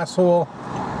be an asshole.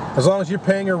 As long as you're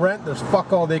paying your rent, there's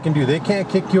fuck all they can do. They can't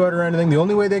kick you out or anything. The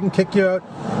only way they can kick you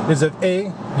out is if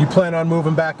A, you plan on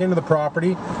moving back into the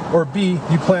property, or B,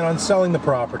 you plan on selling the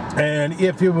property. And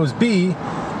if it was B,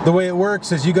 the way it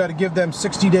works is you got to give them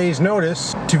 60 days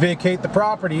notice to vacate the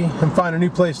property and find a new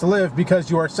place to live because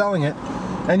you are selling it.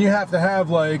 And you have to have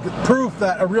like proof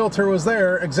that a realtor was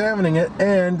there examining it,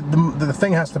 and the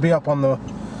thing has to be up on the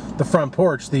front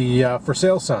porch, the for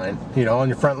sale sign, you know, on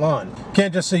your front lawn.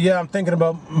 Can't just say, yeah, I'm thinking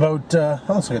about that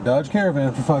looks like a Dodge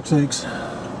Caravan, for fuck's sakes.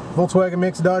 Volkswagen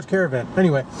makes a Dodge Caravan.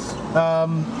 Anyway,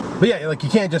 but yeah, like,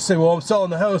 you can't just say, well, I'm selling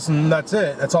the house and that's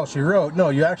it. That's all she wrote. No,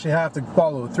 you actually have to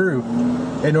follow through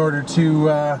in order to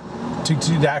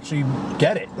actually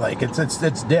get it. Like,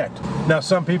 it's dicked. Now,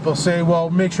 some people say, well,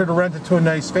 make sure to rent it to a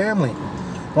nice family.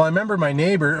 Well, I remember my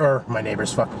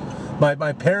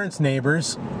parents'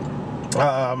 neighbors.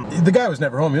 The guy was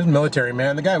never home. He was a military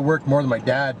man. The guy worked more than my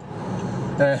dad,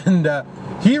 and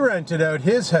he rented out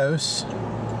his house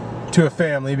to a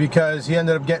family because he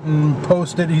ended up getting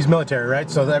posted. He's military, right?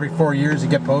 So every 4 years you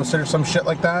get posted or some shit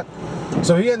like that.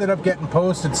 So he ended up getting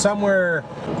posted somewhere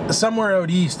out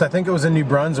east. I think it was in New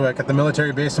Brunswick, at the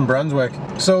military base in Brunswick.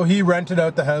 So he rented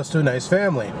out the house to a nice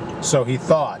family. So he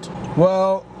thought.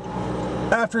 Well,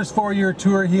 after his 4-year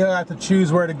tour, he had to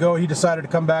choose where to go. He decided to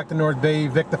come back to North Bay,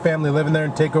 evict the family living there,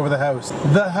 and take over the house.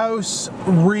 The house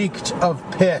reeked of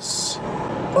piss.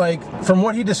 Like, from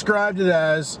what he described it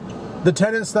as, the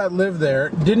tenants that lived there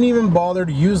didn't even bother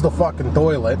to use the fucking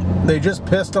toilet. They just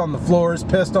pissed on the floors,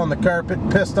 pissed on the carpet,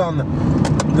 pissed on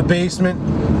the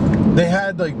basement. They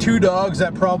had like 2 dogs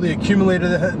that probably accumulated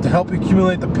to help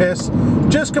accumulate the piss.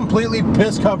 Just completely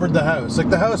piss covered the house. Like,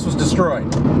 the house was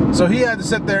destroyed. So he had to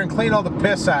sit there and clean all the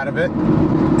piss out of it.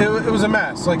 It was a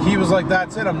mess. Like, he was like,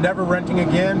 that's it, I'm never renting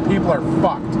again. People are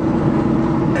fucked.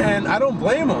 And I don't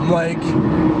blame him. Like,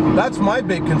 that's my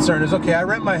big concern is, okay, I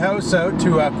rent my house out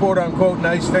to a quote-unquote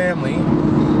nice family.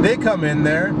 They come in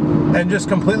there and just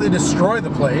completely destroy the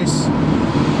place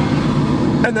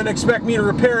and then expect me to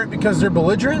repair it because they're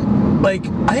belligerent? Like,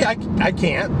 I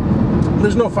can't.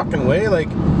 There's no fucking way. Like,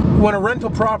 when a rental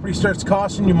property starts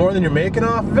costing you more than you're making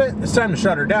off of it, it's time to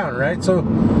shut her down, right? So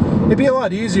it'd be a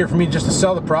lot easier for me just to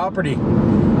sell the property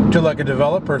to like a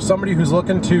developer, somebody who's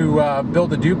looking to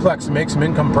build a duplex and make some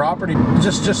income property,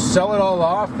 just sell it all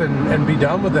off and be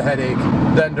done with the headache,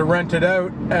 than to rent it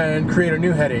out and create a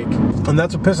new headache. And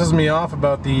that's what pisses me off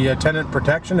about the Tenant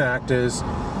Protection Act is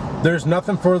there's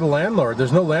nothing for the landlord.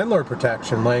 There's no landlord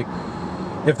protection. Like,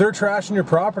 if they're trashing your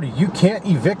property, you can't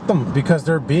evict them because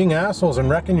they're being assholes and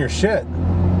wrecking your shit.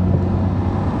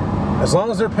 As long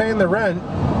as they're paying the rent,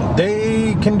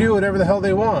 they can do whatever the hell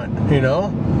they want, you know?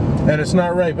 And it's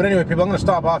not right. But anyway, people, I'm gonna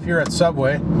stop off here at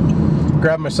Subway,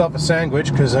 grab myself a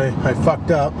sandwich because I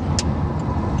fucked up.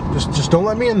 Just don't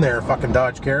let me in there, fucking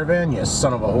Dodge Caravan, you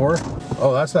son of a whore.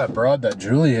 Oh, that's that broad that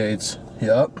Julie hates.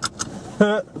 Yup.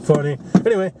 Funny.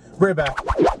 Anyway, right back.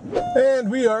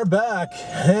 And we are back,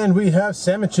 and we have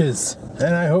sandwiches,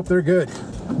 and I hope they're good.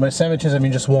 By sandwiches, I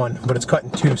mean just one, but it's cut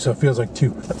in two, so it feels like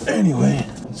two. Anyway,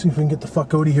 let's see if we can get the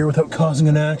fuck out of here without causing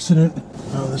an accident.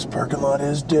 Oh, this parking lot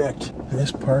is dicked.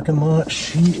 This parking lot,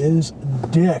 she is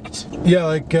dicked. Yeah,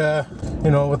 like, you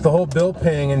know, with the whole bill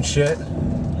paying and shit.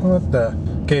 What the?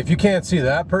 Okay, if you can't see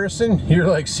that person, you're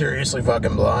like seriously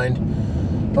fucking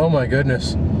blind. Oh my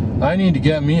goodness. I need to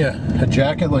get me a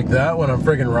jacket like that when I'm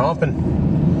friggin' romping.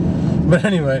 But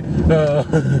anyway,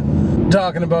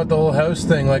 talking about the whole house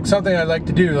thing, like something I'd like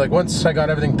to do, like once I got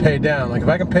everything paid down, like if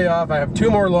I can pay off, I have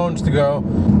 2 more loans to go.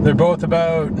 They're both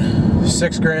about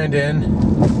 6 grand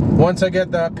in. Once I get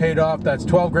that paid off, that's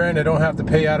 12 grand I don't have to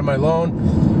pay out of my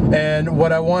loan. And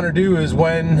what I want to do is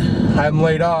when I'm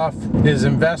laid off is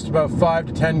invest about 5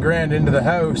 to 10 grand into the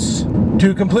house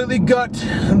to completely gut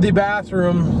the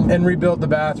bathroom and rebuild the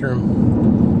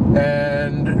bathroom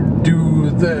and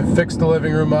fix the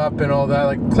living room up and all that,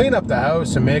 like clean up the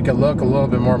house and make it look a little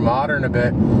bit more modern a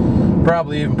bit.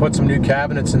 Probably even put some new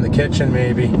cabinets in the kitchen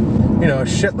maybe. You know,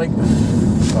 shit like,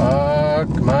 fuck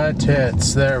my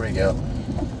tits, there we go.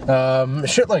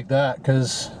 Shit like that,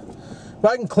 because if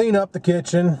I can clean up the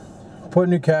kitchen, put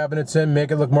new cabinets in, make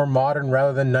it look more modern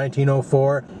rather than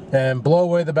 1904, and blow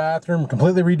away the bathroom,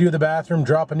 completely redo the bathroom,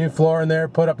 drop a new floor in there,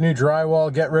 put up new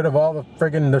drywall, get rid of all the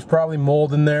friggin', there's probably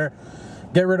mold in there,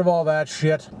 get rid of all that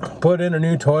shit, put in a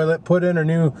new toilet, put in a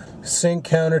new sink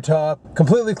countertop,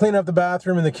 completely clean up the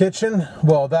bathroom and the kitchen,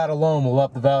 well, that alone will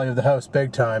up the value of the house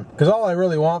big time. Because all I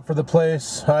really want for the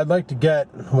place, I'd like to get,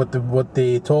 what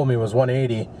they told me was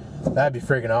 180. That'd be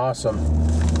friggin' awesome.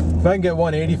 If I can get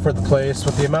 180 for the place,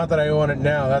 with the amount that I owe on it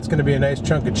now, that's going to be a nice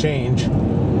chunk of change.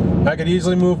 I could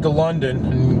easily move to London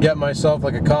and get myself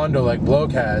like a condo like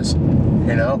Bloke has,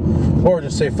 you know? Or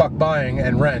just say fuck buying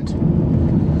and rent.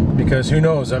 Because who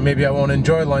knows, maybe I won't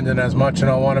enjoy London as much and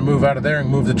I'll want to move out of there and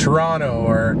move to Toronto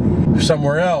or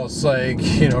somewhere else, like,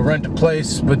 you know, rent a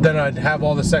place, but then I'd have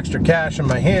all this extra cash in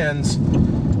my hands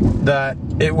that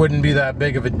it wouldn't be that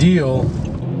big of a deal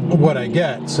what I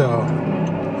get, so.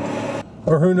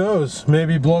 Or who knows,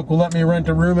 maybe Bloke will let me rent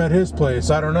a room at his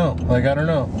place, I don't know, like, I don't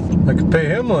know. I could pay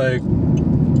him, like,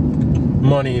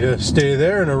 money to stay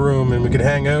there in a room and we could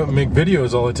hang out and make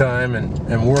videos all the time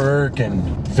and work and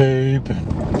vape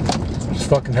and just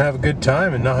fucking have a good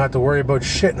time and not have to worry about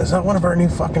shit. And is that one of our new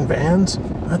fucking vans?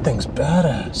 That thing's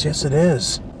badass. Yes, it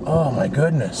is. Oh my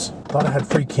goodness. Thought I had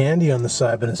free candy on the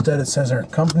side, but instead it says our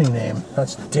company name.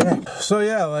 That's dick. So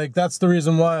yeah, like that's the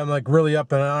reason why I'm like really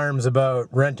up in arms about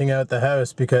renting out the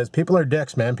house, because people are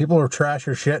dicks, man. People will trash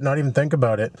your shit, not even think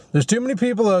about it. There's too many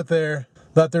people out there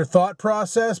that their thought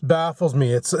process baffles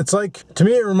me. It's like, to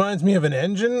me it reminds me of an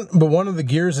engine, but one of the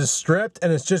gears is stripped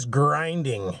and it's just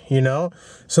grinding, you know?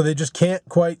 So they just can't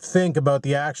quite think about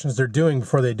the actions they're doing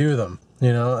before they do them,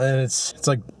 you know? And it's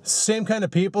like same kind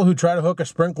of people who try to hook a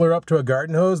sprinkler up to a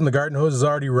garden hose and the garden hose is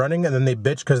already running and then they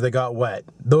bitch because they got wet.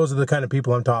 Those are the kind of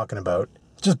people I'm talking about.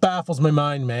 It just baffles my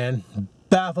mind, man.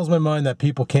 Baffles my mind that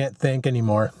people can't think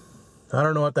anymore. I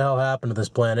don't know what the hell happened to this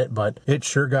planet, but it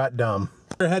sure got dumb.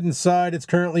 We're heading inside. It's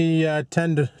currently 10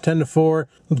 to 4.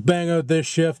 Let's bang out this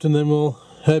shift and then we'll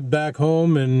head back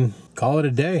home and call it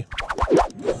a day.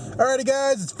 Alrighty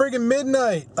guys, it's friggin'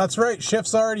 midnight. That's right,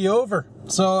 shift's already over.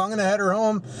 So I'm gonna head her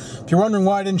home. If you're wondering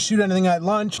why I didn't shoot anything at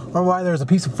lunch, or why there's a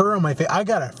piece of fur on my face, I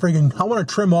wanna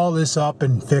trim all this up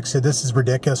and fix it. This is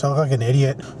ridiculous, I look like an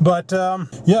idiot. But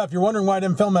yeah, if you're wondering why I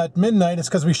didn't film at midnight, it's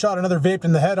because we shot another vape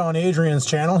in the head on Adrian's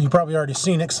channel. You've probably already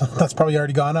seen it, so that's probably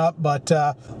already gone up. But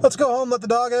let's go home, let the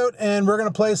dog out, and we're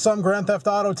gonna play some Grand Theft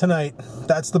Auto tonight.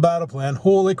 That's the battle plan.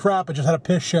 Holy crap, I just had a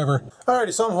piss shiver.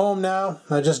 Alrighty, so I'm home now.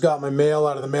 I just got my mail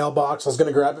out of the mailbox. I was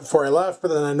gonna grab it before I left, but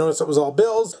then I noticed it was all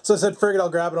bills. So I said, friggin', figured I'll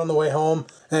grab it on the way home.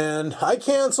 And I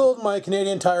canceled my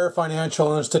Canadian Tire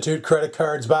Financial Institute credit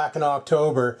cards back in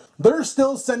October. They're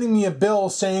still sending me a bill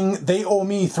saying they owe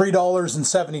me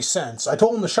 $3.70. I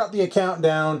told them to shut the account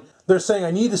down. They're saying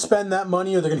I need to spend that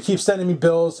money or they're going to keep sending me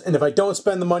bills. And if I don't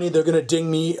spend the money, they're going to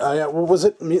ding me. What was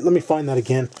it? Let me find that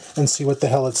again and see what the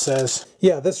hell it says.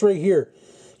 Yeah, this right here.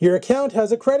 Your account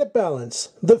has a credit balance.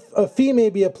 A fee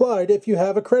may be applied if you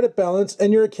have a credit balance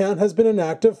and your account has been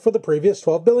inactive for the previous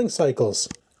 12 billing cycles.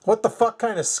 What the fuck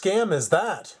kind of scam is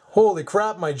that? Holy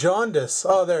crap, my jaundice.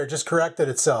 Oh, there, it just corrected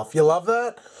itself. You love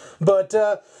that? But,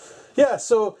 yeah,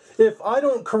 so if I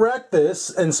don't correct this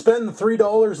and spend the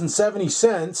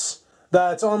 $3.70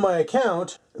 that's on my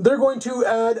account, they're going to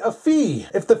add a fee.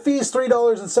 If the fee is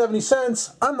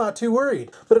 $3.70, I'm not too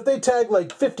worried. But if they tag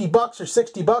like 50 bucks or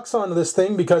 60 bucks onto this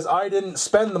thing because I didn't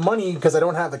spend the money because I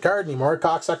don't have the card anymore,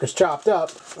 cocksucker's chopped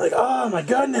up, like, oh my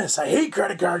goodness, I hate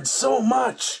credit cards so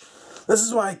much. This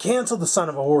is why I canceled the son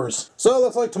of a horse. So it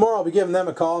looks like tomorrow I'll be giving them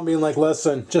a call and being like,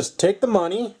 listen, just take the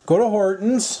money, go to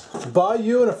Hortons, buy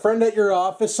you and a friend at your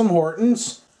office some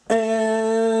Hortons,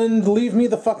 and leave me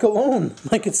the fuck alone.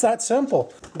 Like, it's that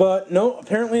simple. But no,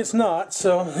 apparently it's not,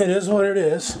 so it is what it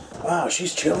is. Wow,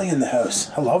 she's chilly in the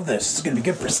house. I love this. It's gonna be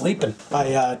good for sleeping.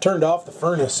 I turned off the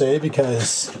furnace,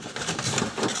 because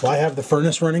why have the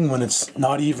furnace running when it's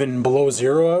not even below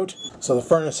 0 out? So the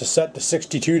furnace is set to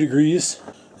 62 degrees,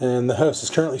 and the house is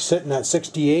currently sitting at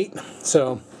 68,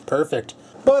 so perfect.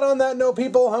 But on that note,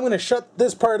 people, I'm gonna shut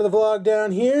this part of the vlog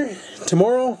down here.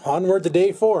 Tomorrow, onward to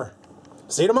day 4.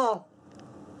 See you tomorrow.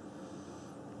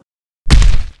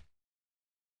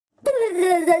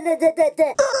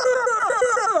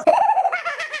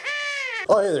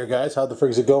 Oh, hey there, guys. How the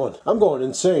frig is it going? I'm going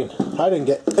insane. I didn't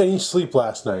get any sleep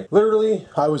last night. Literally,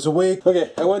 I was awake.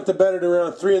 Okay, I went to bed at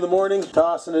around 3 in the morning,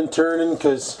 tossing and turning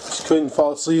because I just couldn't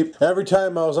fall asleep. Every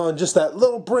time I was on just that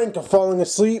little brink of falling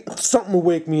asleep, something would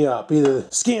wake me up. Either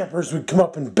scampers would come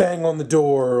up and bang on the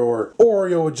door, or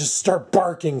Oreo would just start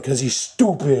barking because he's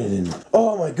stupid. And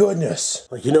oh my goodness.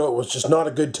 Like, you know, it was just not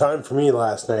a good time for me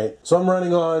last night. So I'm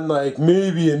running on like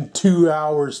maybe in 2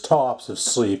 hours tops of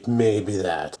sleep. Maybe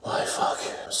that. Why, fuck.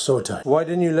 I'm so tired. Why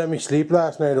didn't you let me sleep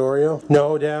last night, Oreo?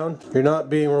 No, down. You're not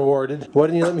being rewarded. Why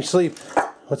didn't you let me sleep?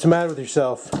 What's the matter with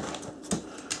yourself?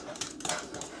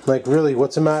 Like, really,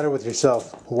 what's the matter with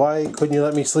yourself? Why couldn't you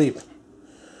let me sleep?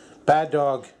 Bad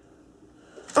dog.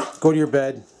 Go to your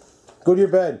bed. Go to your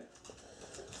bed.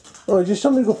 Oh, you just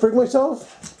told me to go frig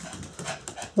myself?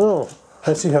 Oh,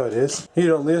 I see how it is. You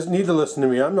don't need to listen to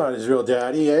me. I'm not his real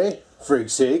daddy, eh? Frig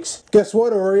sakes. Guess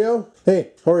what, Oreo?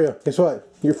 Hey, Oreo, guess what?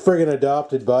 You're friggin'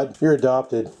 adopted, bud. You're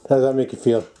adopted. How does that make you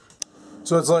feel?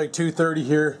 So it's like 2:30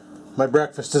 here. My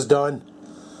breakfast is done.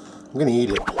 I'm gonna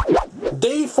eat it.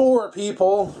 Day 4,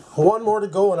 people. One more to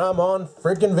go and I'm on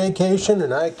friggin' vacation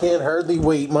and I can't hardly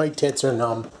wait. My tits are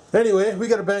numb. Anyway, we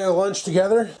gotta bang a lunch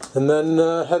together and then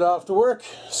head off to work.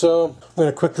 So I'm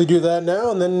gonna quickly do that now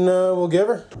and then we'll give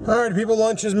her. Alright, people,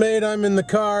 lunch is made. I'm in the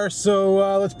car,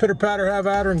 so let's pitter patter, have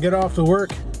at her and get off to work.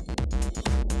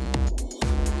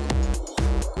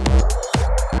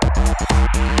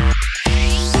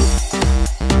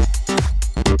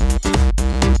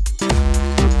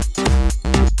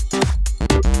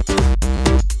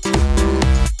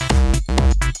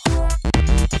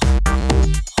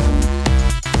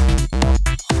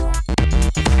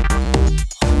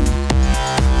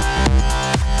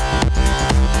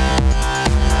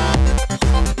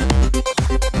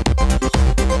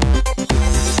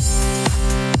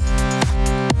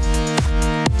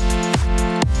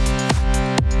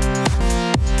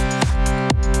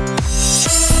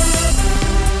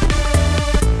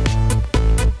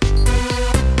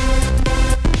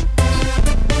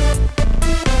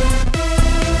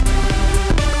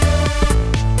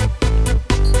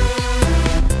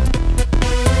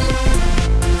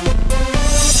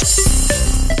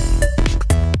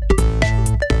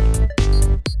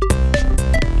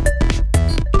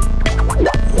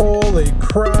 Holy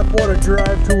crap, what a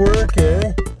drive to work,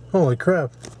 eh? Holy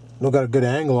crap. No, got a good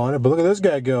angle on it, but look at this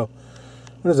guy go.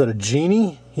 What is that, a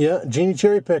Genie? Yeah, Genie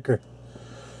cherry picker.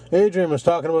 Adrian was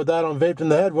talking about that on Vaped in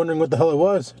the Head, wondering what the hell it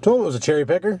was. Told him it was a cherry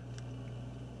picker.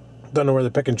 Don't know where they're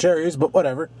picking cherries, but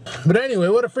whatever. But anyway,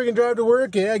 what a freaking drive to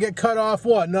work, eh? I get cut off,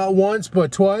 what, not once,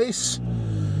 but twice.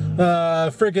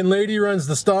 Freaking lady runs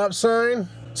the stop sign.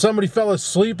 Somebody fell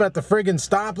asleep at the friggin'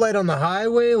 stoplight on the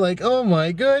highway. Like, oh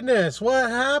my goodness, what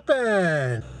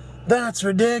happened? That's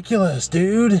ridiculous,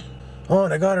 dude. Oh,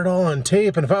 and I got it all on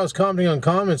tape. And if I was commenting on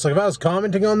comments, like if I was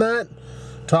commenting on that,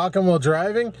 talking while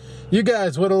driving, you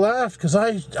guys would have laughed because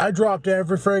I dropped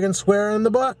every friggin' swear in the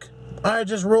book. I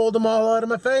just rolled them all out of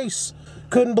my face.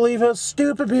 couldn't believe how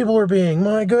stupid people were being.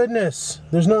 My goodness.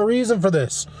 There's no reason for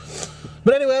this.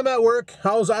 But anyway, I'm at work. I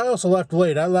also left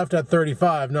late. I left at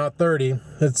 35, not 30.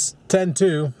 It's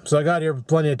 10:02, so I got here with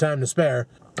plenty of time to spare.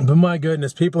 But my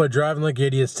goodness, people are driving like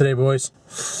idiots today, boys.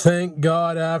 Thank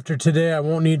God after today I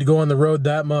won't need to go on the road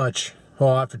that much.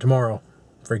 Well, after tomorrow,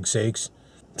 for frig sakes.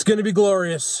 It's going to be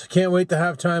glorious. Can't wait to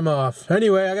have time off.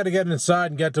 Anyway, I got to get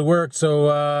inside and get to work,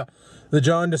 so the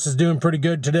jaundice is doing pretty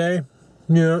good today.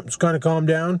 Yeah, it's kind of calmed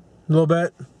down a little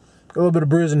bit. Got a little bit of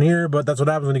bruising here, but that's what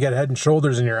happens when you get head and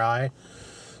shoulders in your eye.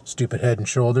 Stupid head and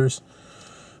shoulders.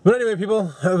 But anyway,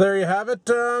 people, there you have it.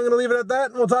 I'm going to leave it at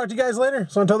that, and we'll talk to you guys later.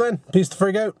 So until then, peace the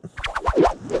frig out.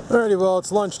 Alrighty, well,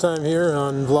 it's lunchtime here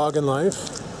on Vloggin'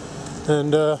 Life.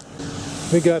 And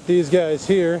we got these guys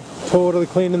here totally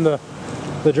cleaning the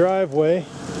driveway.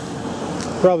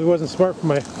 Probably wasn't smart for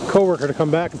my coworker to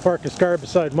come back and park his car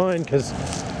beside mine, because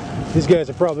these guys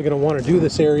are probably going to want to do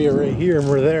this area right here, and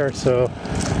we're there, so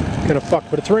kind of fucked.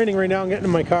 But it's raining right now. I'm getting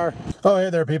in my car. Oh, hey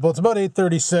there, people. It's about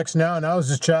 8:36 now, and I was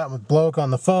just chatting with Bloke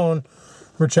on the phone.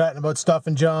 We're chatting about stuff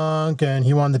and junk, and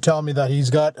he wanted to tell me that he's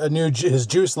got his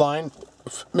juice line.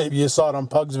 Maybe you saw it on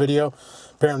Pug's video.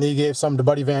 Apparently he gave some to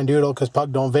Buddy Van Doodle because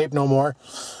Pug don't vape no more.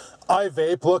 I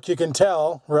vape. Look, you can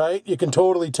tell, right? You can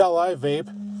totally tell I vape.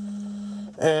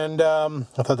 And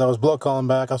I thought that was Bloke calling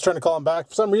back. I was trying to call him back.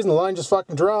 For some reason, the line just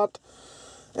fucking dropped.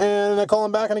 And I call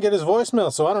him back and I get his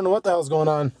voicemail, so I don't know what the hell's going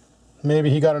on.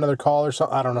 Maybe he got another call or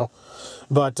something. I don't know.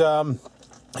 But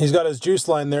he's got his juice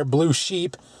line there, Blue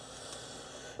Sheep.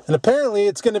 And apparently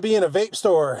it's going to be in a vape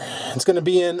store. It's going to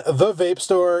be in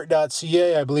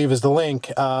thevapestore.ca, I believe is the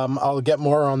link. I'll get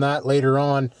more on that later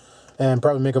on and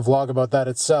probably make a vlog about that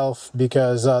itself,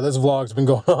 because this vlog's been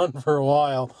going on for a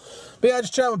while. But yeah, I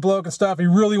just chat with Bloke and stuff. He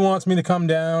really wants me to come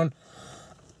down.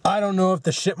 I don't know if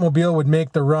the shipmobile would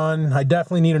make the run. I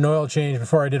definitely need an oil change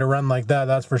before I did a run like that,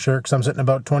 that's for sure, because I'm sitting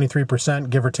about 23%,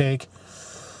 give or take.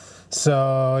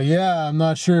 So yeah, I'm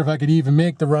not sure if I could even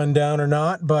make the run down or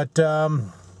not, but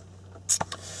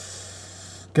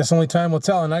guess only time will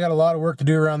tell. And I got a lot of work to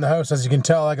do around the house. As you can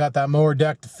tell, I got that mower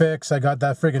deck to fix, I got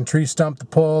that friggin' tree stump to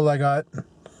pull, I got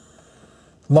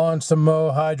launch to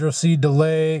mow, hydro seed to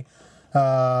lay,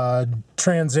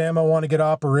 Trans Am I want to get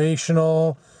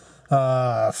operational.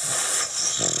 More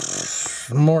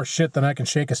shit than I can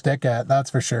shake a stick at, that's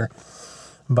for sure.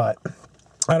 But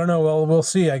I don't know, well, we'll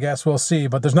see. I guess we'll see.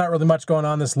 But there's not really much going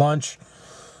on this lunch.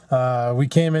 We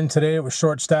came in today, it was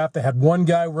short staffed. They had one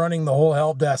guy running the whole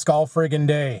help desk all friggin'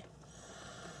 day.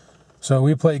 So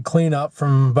we played cleanup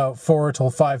from about 4 till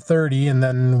 5:30, and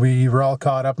then we were all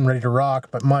caught up and ready to rock.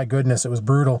 But my goodness, it was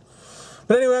brutal.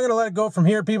 But anyway, I'm gonna let it go from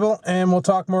here, people, and we'll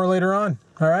talk more later on.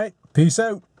 All right, peace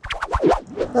out.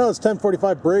 Well, it's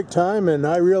 10:45 break time, and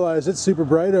I realized it's super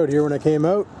bright out here when I came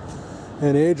out.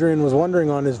 And Adrian was wondering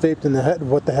on his vape in the head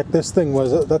what the heck this thing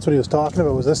was. That's what he was talking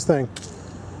about, was this thing.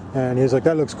 And he was like,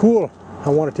 that looks cool. I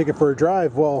want to take it for a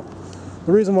drive. Well,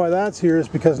 the reason why that's here is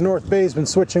because North Bay's been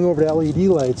switching over to LED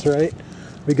lights, right?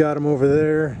 We got them over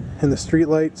there in the street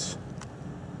lights.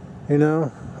 You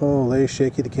know? Holy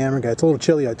shaky, the camera guy. It's a little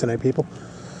chilly out tonight, people.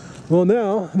 Well,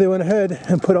 now they went ahead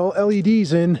and put all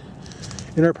LEDs in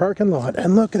our parking lot,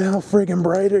 and look at how friggin'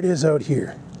 bright it is out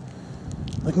here.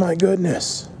 Like, my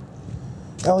goodness.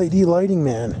 LED lighting,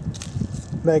 man.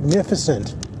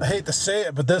 Magnificent. I hate to say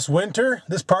it, but this winter,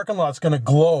 this parking lot's gonna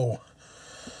glow.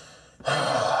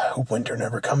 I hope winter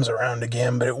never comes around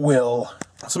again, but it will.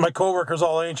 So my coworker's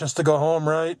all anxious to go home,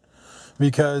 right?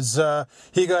 Because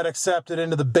he got accepted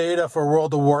into the beta for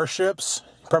World of Warships.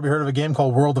 You probably heard of a game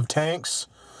called World of Tanks.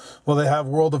 Well, they have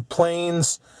World of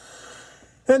Planes.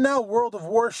 And now World of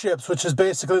Warships, which is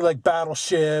basically like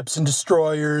battleships and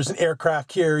destroyers and aircraft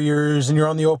carriers, and you're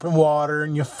on the open water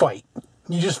and you fight.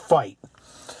 You just fight.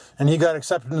 And he got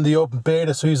accepted into the open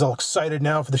beta, so he's all excited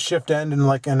now for the shift end in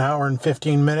like an hour and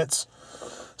 15 minutes,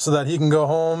 so that he can go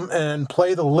home and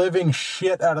play the living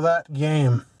shit out of that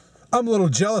game. I'm a little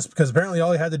jealous because apparently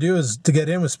all he had to do is to get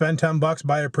in was spend 10 bucks,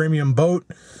 buy a premium boat,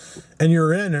 and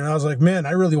you're in. And I was like, man,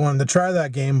 I really wanted to try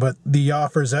that game, but the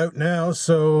offer's out now,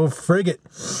 so frig it.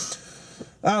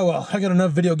 Oh well, I got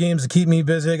enough video games to keep me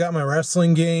busy. I got my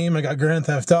wrestling game, I got Grand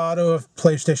Theft Auto,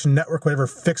 PlayStation Network, whatever,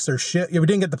 fix their shit. Yeah, we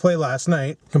didn't get to play last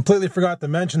night. Completely forgot to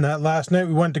mention that. Last night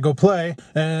we went to go play,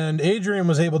 and Adrian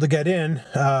was able to get in.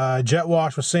 Jet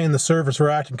Wash was saying the servers were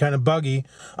acting kind of buggy.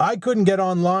 I couldn't get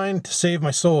online to save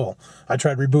my soul. I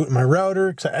tried rebooting my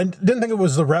router, because I didn't think it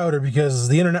was the router because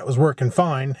the internet was working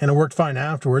fine, and it worked fine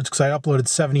afterwards because I uploaded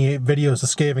 78 videos of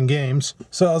Skaven games.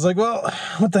 So I was like, well,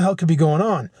 what the hell could be going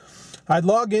on? I'd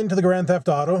log into the Grand Theft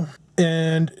Auto,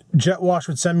 and Jet Wash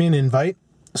would send me an invite,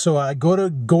 So I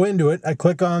go into it, I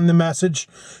click on the message,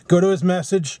 go to his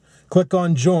message, click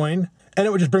on join, and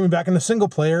it would just bring me back into single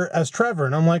player as Trevor.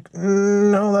 And I'm like,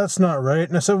 no, that's not right.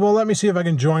 And I said, well, let me see if I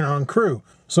can join on crew.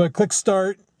 So I click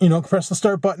start, you know, press the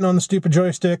start button on the stupid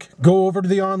joystick, go over to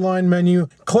the online menu,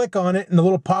 click on it, and the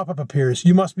little pop-up appears.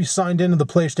 You must be signed into the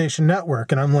PlayStation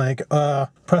Network. And I'm like,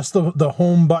 press the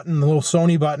home button, the little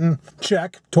Sony button,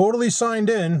 check, totally signed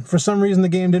in. For some reason, the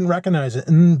game didn't recognize it.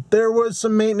 And there was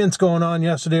some maintenance going on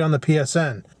yesterday on the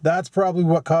PSN. That's probably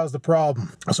what caused the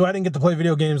problem. So I didn't get to play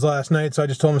video games last night, so I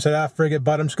just told him, I said, frig it,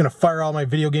 but I'm just going to fire all my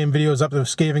video game videos up to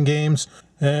Skaven Games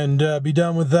and be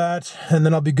done with that, and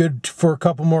then I'll be good for a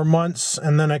couple more months,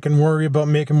 and then I can worry about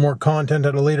making more content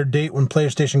at a later date when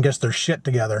PlayStation gets their shit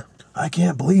together. I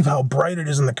can't believe how bright it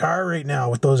is in the car right now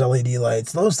with those LED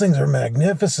lights. Those things are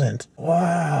magnificent.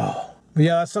 Wow. But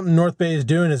yeah, that's something North Bay is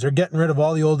doing, is they're getting rid of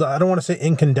all the old, I don't want to say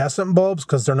incandescent bulbs,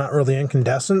 because they're not really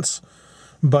incandescents,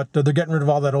 but they're getting rid of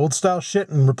all that old style shit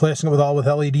and replacing it with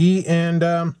LED,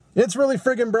 and it's really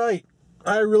friggin' bright.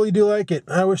 I really do like it.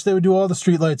 I wish they would do all the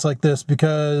street lights like this,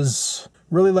 because it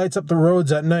really lights up the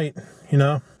roads at night, you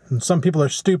know? And some people are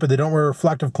stupid. They don't wear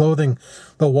reflective clothing.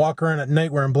 They'll walk around at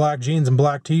night wearing black jeans and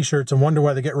black t-shirts and wonder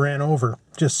why they get ran over.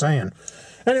 Just saying.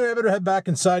 Anyway, I better head back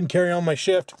inside and carry on my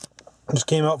shift. I just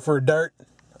came out for a dart,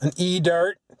 an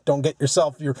E-dart. Don't get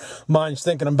your mind's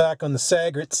thinking I'm back on the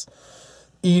Sagrets.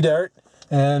 E-dart.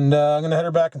 And I'm going to head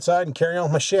her back inside and carry on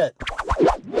with my shit.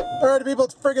 Alright people,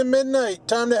 it's friggin' midnight.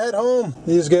 Time to head home.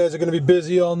 These guys are gonna be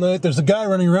busy all night. There's a guy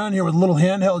running around here with a little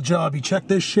handheld job. Check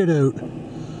this shit out.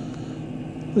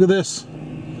 Look at this.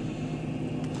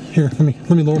 Here,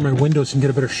 let me lower my windows so you can get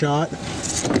a better shot. Look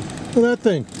at that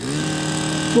thing.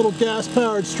 Little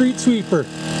gas-powered street sweeper.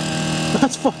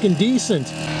 That's fucking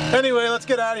decent. Anyway, let's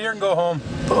get out of here and go home.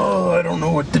 Oh, I don't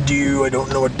know what to do. I don't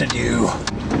know what to do.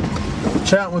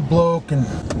 Chatting with bloke, and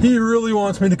he really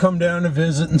wants me to come down to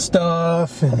visit and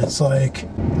stuff, and it's like,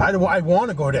 I want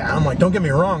to go down. Like, don't get me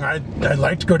wrong, I'd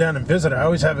like to go down and visit. I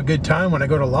always have a good time when I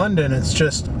go to London. It's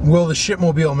just, will the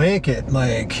shipmobile make it?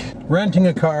 Like, renting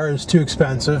a car is too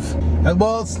expensive.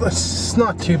 Well, it's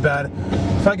not too bad.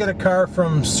 If I get a car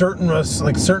from certain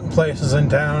places in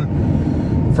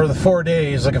town for the 4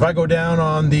 days, like if I go down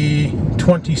on the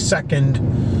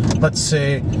 22nd, let's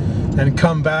say, and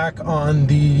come back on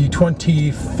the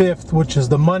 25th, which is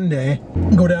the Monday,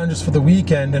 go down just for the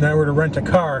weekend, and I were to rent a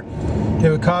car, it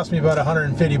would cost me about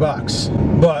 150 bucks.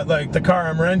 But like the car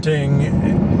I'm renting,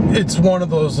 it's one of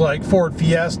those like Ford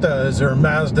Fiestas or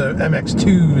Mazda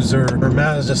MX-2s or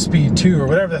Mazda Speed 2 or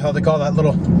whatever the hell they call that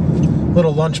little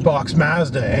lunchbox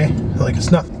Mazda, eh? Like,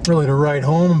 it's nothing really to write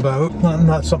home about,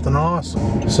 not something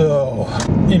awesome. So,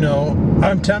 you know,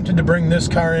 I'm tempted to bring this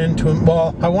car into him.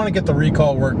 Well, I want to get the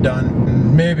recall work done.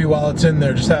 And maybe while it's in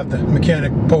there, just have the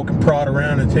mechanic poke and prod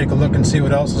around and take a look and see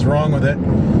what else is wrong with it.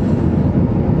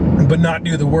 But not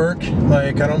do the work.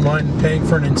 Like, I don't mind paying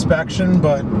for an inspection,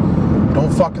 but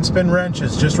don't fucking spin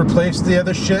wrenches. Just replace the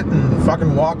other shit and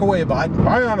fucking walk away. But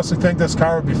I honestly think this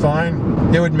car would be fine.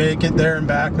 It would make it there and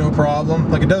back, no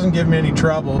problem. Like, it doesn't give me any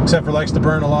trouble, except for it likes to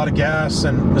burn a lot of gas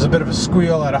and there's a bit of a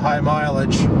squeal at a high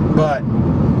mileage. But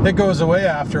it goes away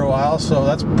after a while, so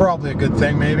that's probably a good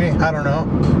thing, maybe. I don't know.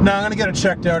 Now I'm gonna get it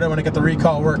checked out. I want to get the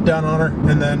recall work done on her,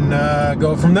 and then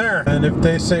go from there. And if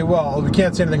they say, well, we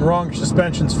can't see anything wrong, your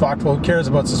suspension's fucked, well, who cares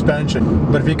about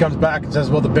suspension? But if he comes back and says,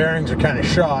 well, the bearings are kind of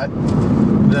shot,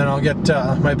 then I'll get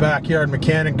my backyard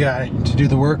mechanic guy to do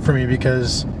the work for me,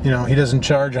 because, you know, he doesn't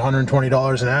charge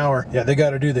 $120 an hour. Yeah, they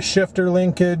got to do the shifter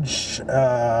linkage.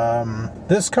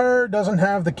 This car doesn't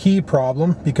have the key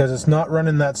problem because it's not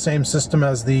running that same system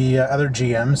as the other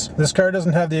GMs. This car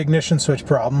doesn't have the ignition switch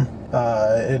problem.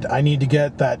 I need to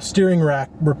get that steering rack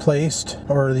replaced,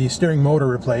 or the steering motor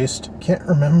replaced. Can't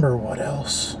remember what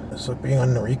else is being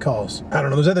on the recalls. I don't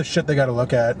know, there's other shit they got to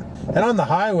look at. And on the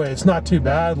highway, it's not too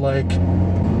bad. Like,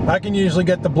 I can usually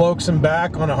get the blokes and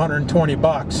back on 120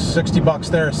 bucks. 60 bucks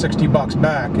there, 60 bucks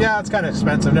back. Yeah, it's kind of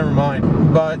expensive, never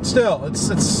mind. But still,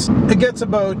 it gets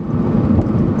about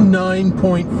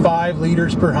 9.5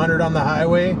 liters per 100 on the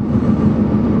highway.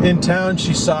 In town,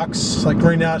 she sucks. Like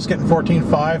right now, it's getting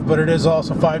 14.5, but it is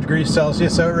also 5 degrees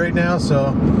Celsius out right now,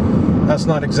 so that's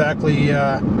not exactly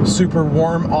super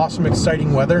warm, awesome,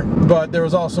 exciting weather. But there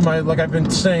was also like I've been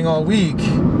saying all week,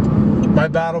 my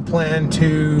battle plan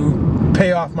to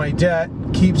pay off my debt,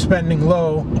 keep spending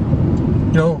low,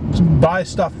 you know, buy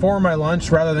stuff for my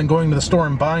lunch rather than going to the store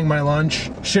and buying my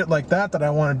lunch, shit like that I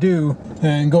want to do,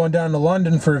 and going down to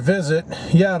London for a visit.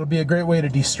 Yeah, it'll be a great way to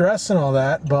de-stress and all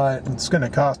that, but it's going to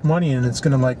cost money, and it's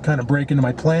going to like kind of break into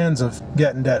my plans of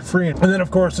getting debt free. And then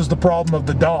of course there's the problem of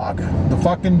the dog, the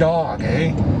fucking dog,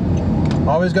 eh?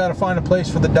 Always got to find a place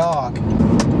for the dog.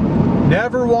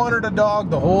 Never wanted a dog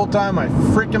the whole time I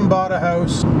freaking bought a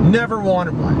house. Never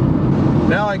wanted one.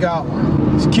 Now I got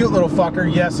one. It's a cute little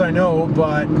fucker, yes I know,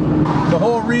 but the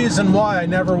whole reason why I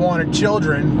never wanted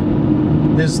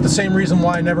children is the same reason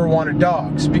why I never wanted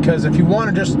dogs. Because if you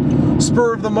want to just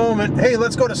spur of the moment, hey,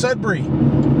 let's go to Sudbury.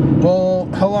 Well,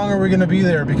 how long are we going to be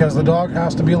there? Because the dog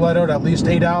has to be let out at least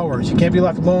 8 hours. You can't be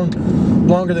left alone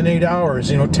longer than 8 hours.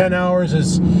 You know, 10 hours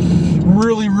is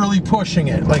really, really pushing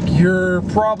it. Like, you're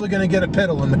probably going to get a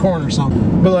piddle in the corner or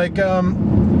something. But like,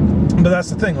 but that's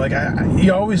the thing. Like,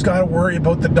 you always got to worry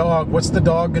about the dog. What's the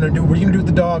dog going to do? What are you going to do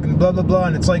with the dog? And blah, blah, blah.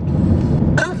 And it's like,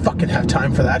 I don't fucking have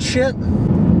time for that shit.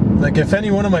 Like, if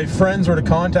any one of my friends were to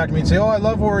contact me and say, oh, I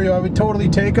love Oreo, I would totally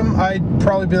take him, I'd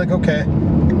probably be like, okay.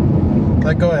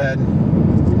 Like, go ahead,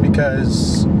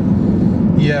 because,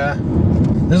 yeah,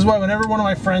 this is why whenever one of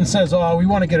my friends says, oh, we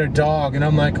want to get a dog, and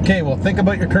I'm like, okay, well, think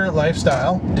about your current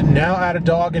lifestyle, now add a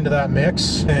dog into that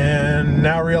mix, and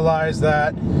now realize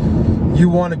that you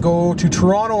want to go to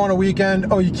Toronto on a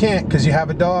weekend, oh, you can't, because you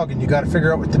have a dog, and you got to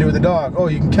figure out what to do with the dog. Oh,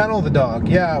 you can kennel the dog,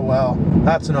 yeah, well,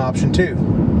 that's an option too.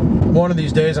 One of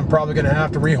these days I'm probably going to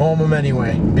have to rehome him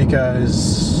anyway,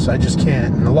 because I just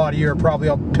can't, and a lot of you are probably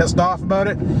all pissed off about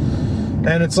it.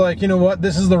 And it's like, you know what,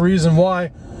 this is the reason why,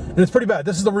 and it's pretty bad,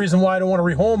 this is the reason why I don't want to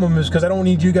rehome them, is because I don't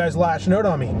need you guys lashing out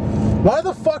on me. Why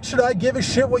the fuck should I give a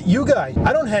shit what you guys,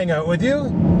 I don't hang out with you,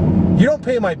 you don't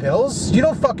pay my bills, you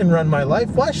don't fucking run my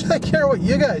life, why should I care what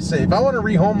you guys say? If I want to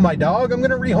rehome my dog, I'm going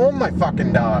to rehome my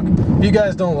fucking dog. If you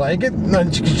guys don't like it,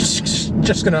 I'm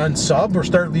just going to unsub or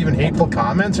start leaving hateful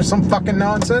comments or some fucking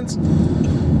nonsense.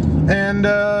 And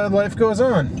life goes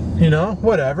on. You know,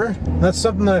 whatever. That's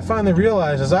something that I finally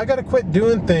realized is I gotta quit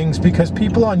doing things because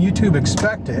people on YouTube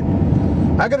expect it.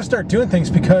 I gotta start doing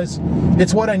things because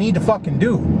it's what I need to fucking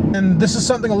do. And this is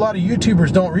something a lot of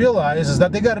YouTubers don't realize, is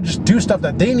that they gotta just do stuff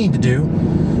that they need to do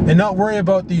and not worry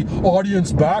about the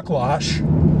audience backlash.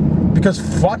 Because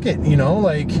fuck it, you know,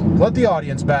 like, let the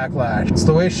audience backlash. It's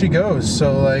the way she goes.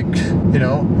 So, like, you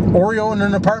know, Oreo in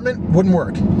an apartment wouldn't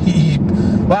work.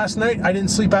 Last night, I didn't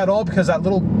sleep at all because that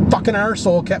little fucking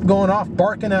arsehole kept going off,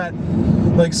 barking at,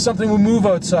 like, something would move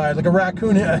outside, like a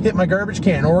raccoon hit my garbage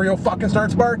can. Oreo fucking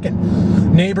starts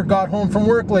barking. Neighbor got home from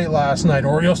work late last night.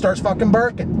 Oreo starts fucking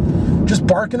barking. Just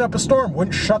barking up a storm,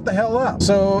 wouldn't shut the hell up.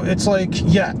 So it's like,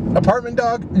 yeah, apartment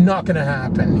dog, not gonna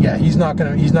happen. Yeah, he's not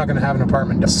gonna have an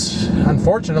apartment dog.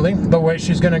 Unfortunately, the way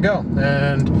she's gonna go.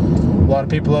 And a lot of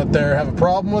people out there have a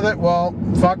problem with it. Well,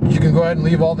 fuck, you can go ahead and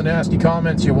leave all the nasty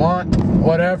comments you want.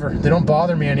 Whatever, they don't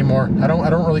bother me anymore. I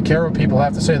don't really care what people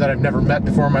have to say that I've never met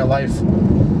before in my life.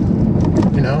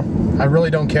 You know, I really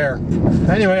don't care.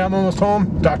 Anyway, I'm almost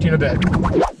home. Talk to you in a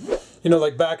bit. You know,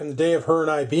 like back in the day of her and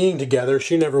I being together,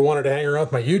 she never wanted to hang around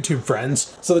with my YouTube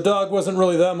friends. So the dog wasn't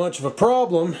really that much of a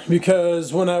problem,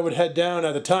 because when I would head down,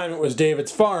 at the time it was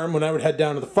David's farm, when I would head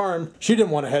down to the farm, she didn't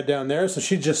want to head down there, so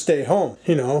she'd just stay home.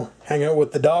 You know, hang out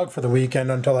with the dog for the weekend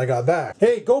until I got back.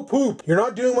 Hey, go poop! You're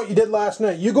not doing what you did last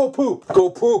night. You go poop! Go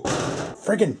poop!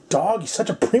 Friggin' dog, he's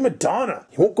such a prima donna.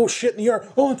 He won't go shit in the yard.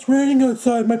 Oh, it's raining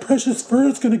outside. My precious fur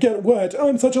is gonna get wet.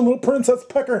 I'm such a little princess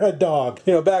peckerhead dog.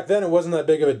 You know, back then it wasn't that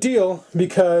big of a deal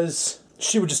because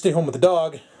she would just stay home with the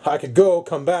dog. I could go,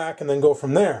 come back, and then go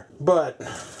from there. But,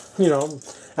 you know,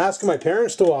 asking my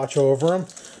parents to watch over him,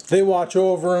 they watch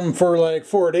over him for like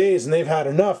 4 days and they've had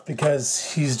enough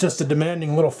because he's just a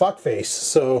demanding little fuckface.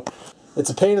 So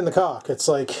it's a pain in the cock. It's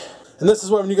like... And this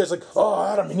is why when you guys are like,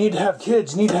 oh, Adam, you need to have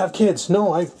kids, you need to have kids.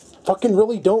 No, I fucking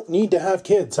really don't need to have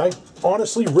kids. I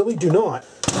honestly really do not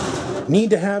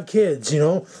need to have kids, you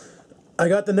know. I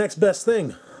got the next best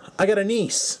thing. I got a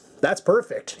niece. That's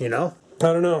perfect, you know.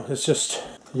 I don't know, it's just,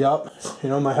 yup. You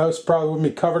know, my house probably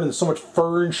wouldn't be covered in so much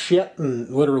fur and shit, and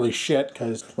literally shit,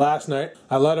 because last night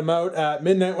I let him out at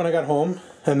midnight when I got home,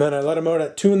 and then I let him out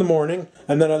at 2 in the morning,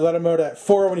 and then I let him out at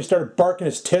 4 when he started barking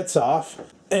his tits off.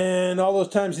 And all those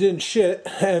times he didn't shit,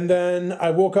 and then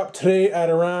I woke up today at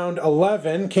around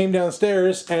 11, came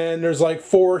downstairs, and there's like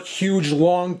 4 huge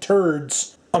long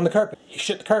turds on the carpet. He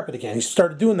shit the carpet again. He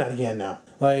started doing that again now.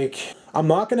 Like, I'm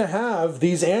not gonna have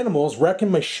these animals wrecking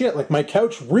my shit. Like, my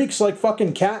couch reeks like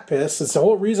fucking cat piss. It's the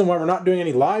whole reason why we're not doing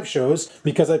any live shows,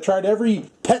 because I've tried every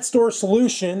pet store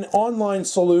solution, online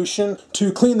solution,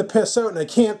 to clean the piss out, and I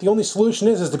can't. The only solution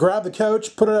is to grab the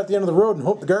couch, put it at the end of the road, and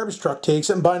hope the garbage truck takes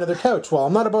it and buy another couch. Well,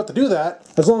 I'm not about to do that,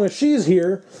 as long as she's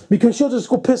here, because she'll just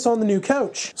go piss on the new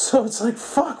couch. So it's like,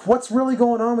 fuck, what's really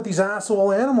going on with these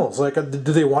asshole animals? Like,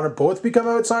 do they want to both become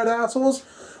outside assholes?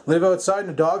 Live outside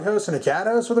in a doghouse and a cat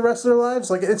house for the rest of their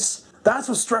lives? Like, that's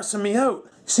what's stressing me out.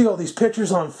 see all these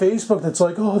pictures on Facebook that's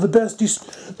like, oh, the best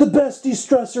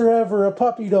de-stressor ever, a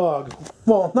puppy dog.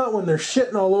 Well, not when they're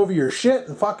shitting all over your shit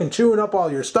and fucking chewing up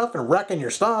all your stuff and wrecking your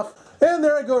stuff. And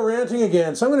there I go ranting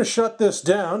again. So I'm going to shut this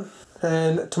down.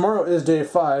 And tomorrow is day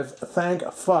 5. Thank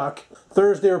fuck.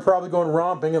 Thursday we're probably going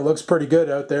romping. It looks pretty good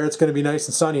out there. It's going to be nice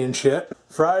and sunny and shit.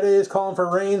 Friday is calling for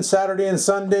rain. Saturday and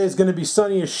Sunday is going to be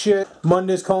sunny as shit.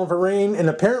 Monday's calling for rain. And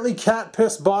apparently Cat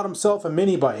Piss bought himself a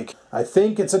mini bike. I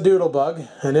think it's a doodle bug.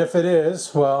 And if it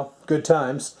is, well, good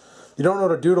times. If you don't know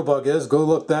what a doodle bug is, go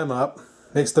look them up.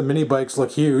 Makes the mini bikes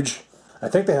look huge. I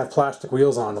think they have plastic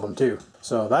wheels on them too.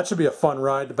 So that should be a fun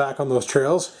ride back on those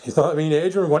trails. You thought me and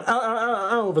Adrian were going ow, ow, ow,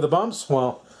 ow over the bumps?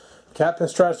 Well, Cat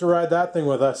Piss tries to ride that thing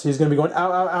with us. He's going to be going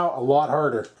ow, ow, ow a lot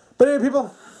harder. But anyway,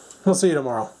 people, we'll see you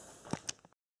tomorrow.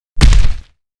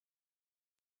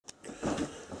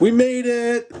 We made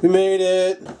it! We made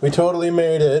it! We totally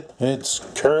made it. It's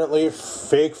currently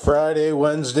fake Friday,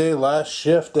 Wednesday, last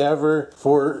shift ever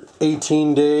for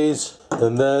 18 days.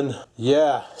 And then,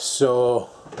 yeah, so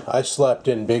I slept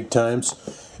in big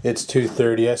times. It's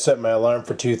 2:30. I set my alarm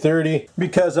for 2:30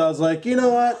 because I was like, you know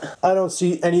what? I don't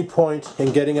see any point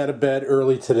in getting out of bed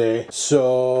early today,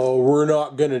 so we're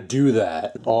not gonna do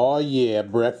that. Oh yeah,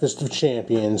 breakfast of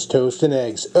champions, toast and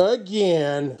eggs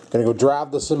again. Gonna go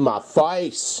drive this in my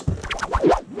face.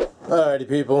 Alrighty,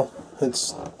 people.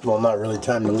 It's, well, not really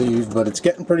time to leave, but it's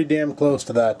getting pretty damn close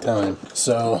to that time.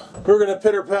 So we're gonna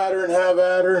pitter patter and have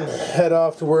at her and head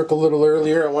off to work a little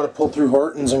earlier. I want to pull through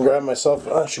Hortons and grab myself,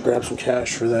 I should grab some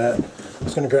cash for that. I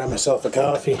was gonna grab myself a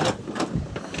coffee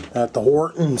at the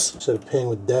Hortons instead of paying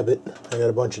with debit. I got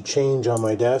a bunch of change on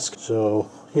my desk, so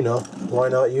you know, why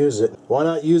not use it? Why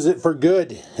not use it for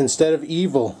good instead of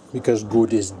evil? Because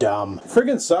good is dumb.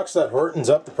 Friggin' sucks that Hortons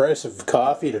up the price of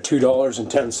coffee to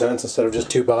 $2.10 instead of just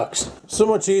 $2. So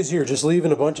much easier just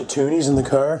leaving a bunch of toonies in the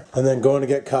car and then going to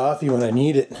get coffee when I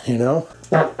need it, you know?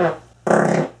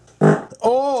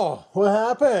 Oh, what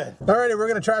happened? Alrighty, we're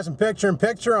gonna try some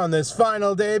picture-in-picture on this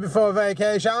final day before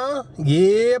vacation.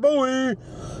 Yeah, boy!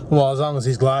 Well, as long as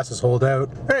these glasses hold out.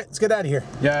 Alright, let's get out of here.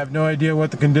 Yeah, I have no idea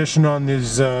what the condition on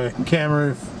these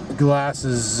camera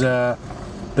glasses, the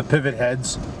pivot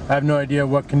heads. I have no idea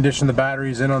what condition the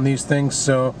battery's in on these things,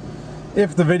 so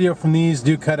if the video from these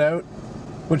do cut out,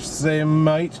 which they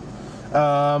might,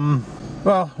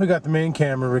 well, we got the main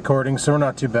camera recording, so we're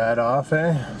not too bad off,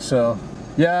 eh? So,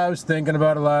 yeah, I was thinking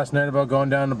about it last night about going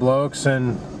down to Blokes,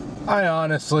 and I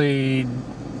honestly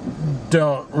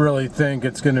don't really think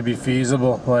it's going to be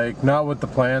feasible. Like, not with the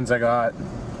plans I got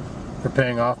for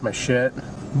paying off my shit.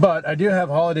 But I do have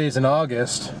holidays in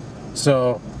August,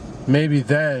 so maybe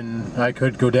then I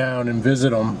could go down and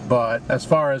visit them. But as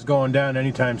far as going down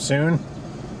anytime soon,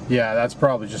 yeah, that's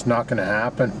probably just not going to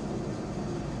happen.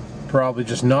 Probably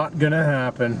just not going to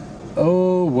happen.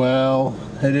 Oh well,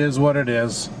 it is what it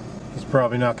is. He's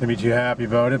probably not going to be too happy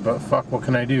about it, but fuck, what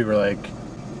can I do? Like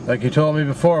he told me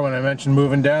before when I mentioned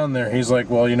moving down there, he's like,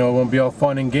 well, you know, it won't be all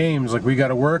fun and games. Like, we got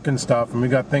to work and stuff, and we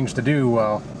got things to do.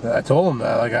 Well, I told him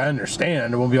that, like, I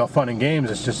understand. It won't be all fun and games.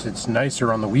 It's just, it's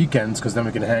nicer on the weekends because then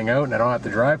we can hang out and I don't have to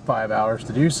drive 5 hours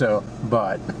to do so.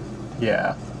 But,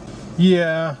 yeah.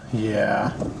 Yeah.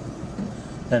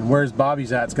 And Where's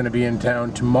Bobby's At's going to be in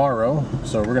town tomorrow,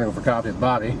 so we're going to go for coffee with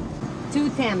Bobby.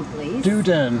 210, please.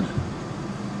 210.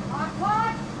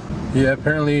 Yeah,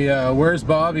 apparently, Where's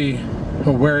Bobby?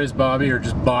 Or Where is Bobby, or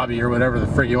just Bobby, or whatever the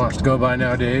frig he wants to go by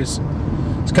nowadays.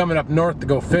 He's coming up north to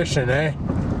go fishing, eh?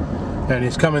 And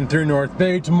he's coming through North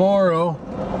Bay tomorrow.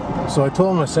 So I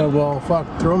told him, I said, well, fuck,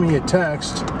 throw me a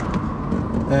text.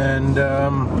 And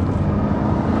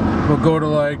we'll go to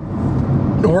like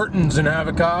Hortons and have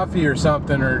a coffee or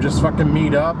something, or just fucking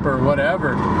meet up or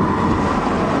whatever.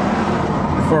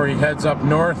 Before he heads up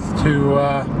north to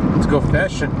go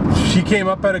fishing. She came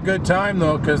up at a good time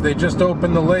though, because they just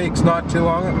opened the lakes not too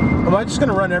long ago. Am I just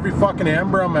gonna run every fucking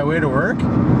amber on my way to work?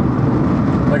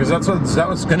 Like, is that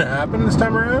what's gonna happen this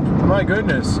time around? My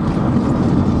goodness.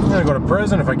 I'm gonna go to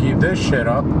prison if I keep this shit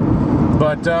up.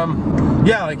 But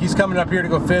yeah, like, he's coming up here to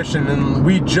go fishing, and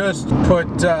we just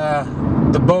put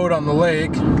the boat on the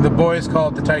lake. The boys call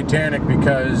it the Titanic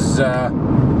because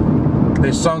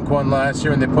they sunk one last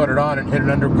year and they put it on and hit it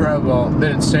underground. Well, they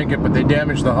didn't sink it, but they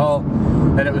damaged the hull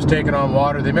and it was taking on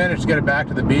water. They managed to get it back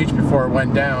to the beach before it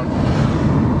went down.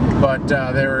 But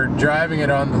they were driving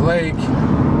it on the lake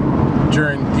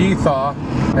during de-thaw,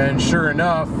 and sure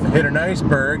enough, hit an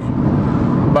iceberg.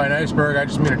 By an iceberg, I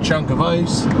just mean a chunk of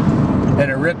ice, and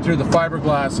it ripped through the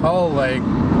fiberglass hull like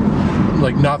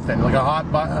nothing, like a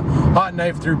hot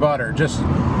knife through butter. Just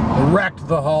wrecked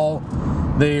the hull.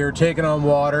 They are taking on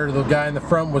water. The guy in the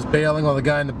front was bailing while the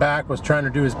guy in the back was trying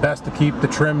to do his best to keep the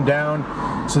trim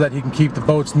down so that he can keep the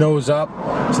boat's nose up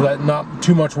so that not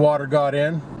too much water got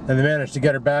in. And they managed to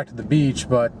get her back to the beach,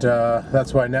 but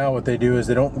that's why now what they do is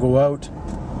they don't go out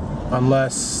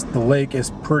unless the lake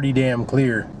is pretty damn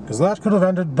clear, because that could have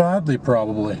ended badly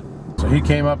probably. So he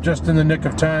came up just in the nick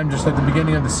of time, just at the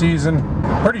beginning of the season.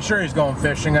 Pretty sure he's going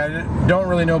fishing. I don't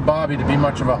really know Bobby to be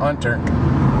much of a hunter,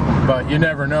 but you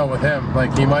never know with him.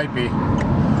 Like, he might be.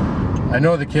 I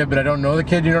know the kid, but I don't know the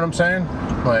kid, you know what I'm saying?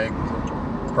 Like,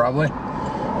 probably.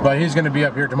 But he's going to be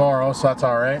up here tomorrow, so that's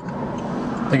alright.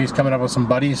 I think he's coming up with some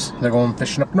buddies. They're going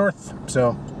fishing up north,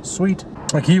 so sweet.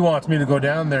 Like, he wants me to go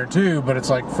down there too, but it's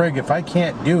like, frig, if I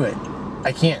can't do it,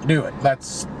 I can't do it.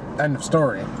 That's end of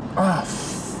story. Ah,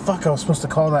 fuck, I was supposed to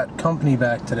call that company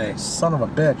back today. Son of a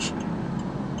bitch.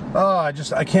 Oh,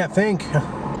 I can't think.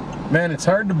 Man, it's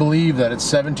hard to believe that it's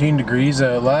 17 degrees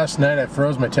out. Last night I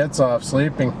froze my tits off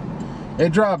sleeping.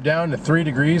 It dropped down to 3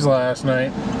 degrees last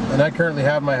night, and I currently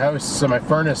have my house, my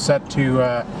furnace set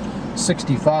to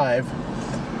 65.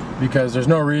 Because there's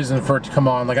no reason for it to come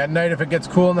on. Like, at night, if it gets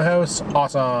cool in the house,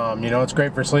 awesome. You know, it's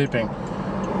great for sleeping.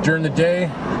 During the day,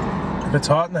 if it's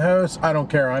hot in the house, I don't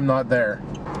care. I'm not there.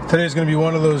 Today's gonna be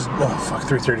one of those. Oh fuck,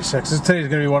 3:36. Today's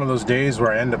gonna be one of those days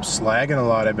where I end up slagging a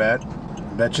lot. I bet.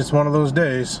 It's just one of those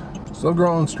days. Still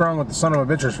growing strong with the son of a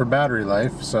bitches for battery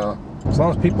life. So as long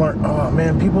as people aren't. Oh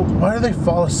man, people. Why do they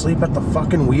fall asleep at the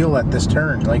fucking wheel at this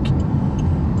turn? Like,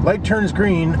 light turns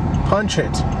green, punch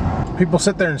it. People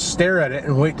sit there and stare at it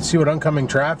and wait to see what oncoming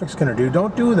traffic's gonna do.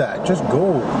 Don't do that, just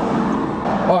go.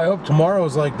 Oh, I hope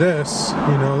tomorrow's like this.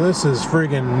 You know, this is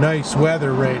friggin' nice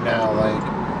weather right now.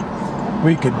 Like,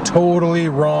 we could totally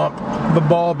romp the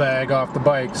ball bag off the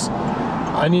bikes.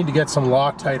 I need to get some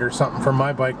Loctite or something for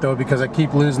my bike though, because I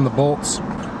keep losing the bolts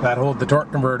that hold the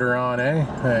torque converter on, eh?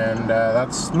 And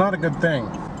that's not a good thing.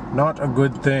 Not a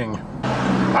good thing.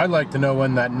 I'd like to know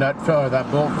when that nut fell, or that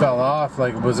bolt fell off.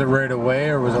 Like, was it right away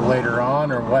or was it later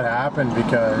on, or what happened?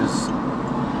 Because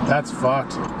that's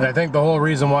fucked. And I think the whole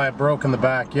reason why it broke in the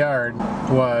backyard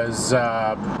was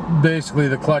basically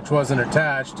the clutch wasn't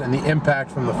attached, and the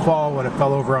impact from the fall when it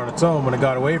fell over on its own, when it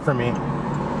got away from me,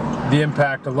 the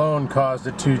impact alone caused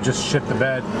it to just shit the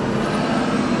bed.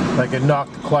 Like, it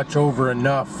knocked the clutch over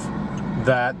enough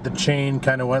that the chain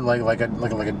kind of went like a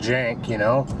jank, you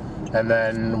know? And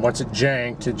then once it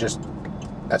janked, it just,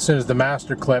 as soon as the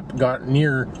master clip got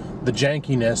near the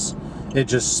jankiness, it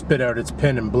just spit out its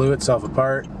pin and blew itself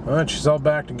apart. Well, she's all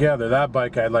back together. That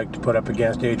bike I'd like to put up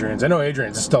against Adrian's. I know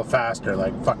Adrian's is still faster.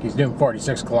 Like, fuck, he's doing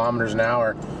 46 kilometers an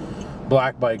hour.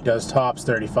 Black bike does tops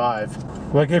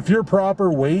 35. Like, if you're proper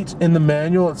weight in the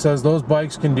manual, it says those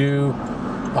bikes can do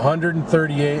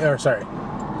 138, or sorry,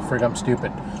 frig, I'm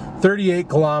stupid. 38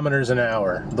 kilometers an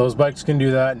hour. Those bikes can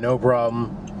do that, no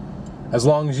problem. As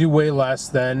long as you weigh less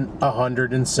than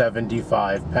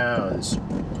 175 pounds.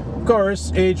 Of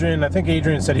course, Adrian, I think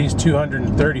Adrian said he's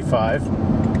 235,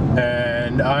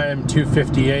 and I am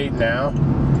 258 now.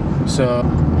 So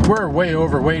we're way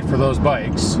overweight for those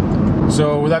bikes.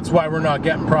 So that's why we're not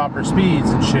getting proper speeds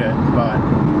and shit. But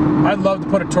I'd love to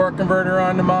put a torque converter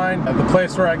onto mine. The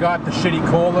place where I got the shitty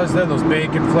colas there, those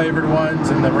bacon flavored ones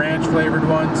and the ranch flavored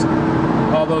ones,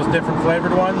 all those different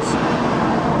flavored ones.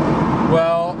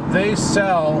 Well, they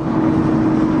sell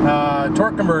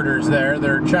torque converters there.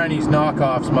 They're Chinese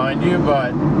knockoffs, mind you,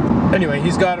 but anyway,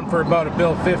 he's got them for about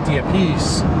 $1.50 a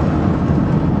piece,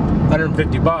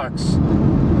 150 bucks.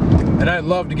 And I'd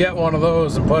love to get one of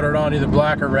those and put it on either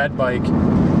black or red bike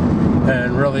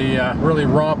and really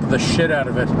romp the shit out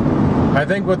of it. I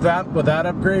think with that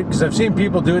upgrade, because I've seen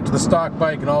people do it to the stock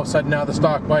bike, and all of a sudden now the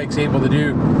stock bike's able to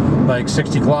do like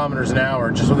 60 kilometers an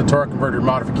hour just with a torque converter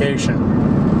modification.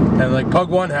 And like Pug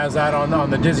 1 has that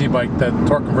on the Dizzy bike, the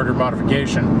torque converter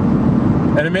modification.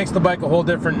 And it makes the bike a whole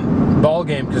different ball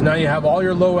game, because now you have all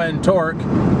your low end torque,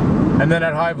 and then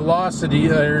at high velocity,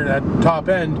 or at top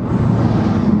end,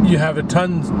 you have a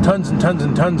tons and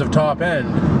tons of top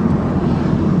end.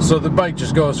 So the bike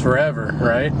just goes forever,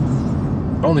 right?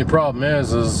 Only problem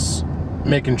is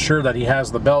making sure that he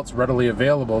has the belts readily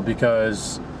available,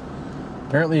 because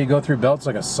apparently you go through belts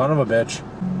like a son of a bitch.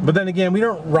 But then again, we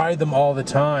don't ride them all the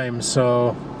time,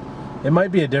 so it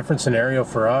might be a different scenario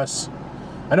for us.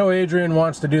 I know Adrian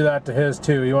wants to do that to his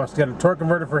too. He wants to get a torque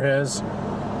converter for his,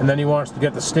 and then he wants to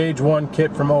get the Stage 1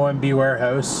 kit from OMB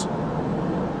Warehouse.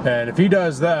 And if he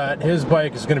does that, his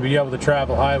bike is going to be able to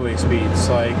travel highway speeds.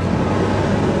 Like,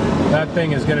 that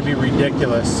thing is going to be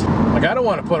ridiculous. Like, I don't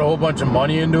want to put a whole bunch of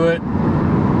money into it,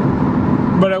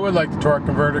 But I would like the torque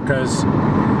converter because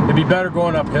it'd be better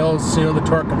going up hills. You know, the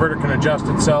torque converter can adjust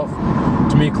itself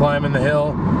to me climbing the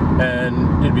hill,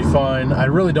 and it'd be fine. I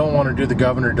really don't want to do the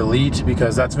governor delete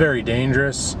because that's very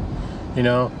dangerous. You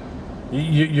know,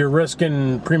 you're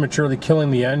risking prematurely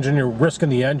killing the engine. You're risking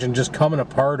the engine just coming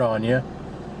apart on you.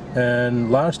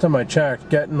 And last time I checked,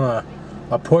 getting a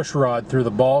push rod through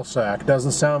the ball sack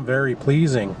doesn't sound very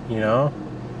pleasing, you know.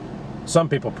 Some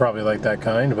people probably like that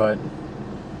kind, but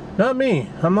not me.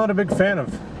 I'm not a big fan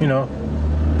of, you know,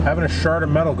 having a shard of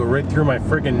metal go right through my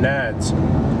friggin' nads.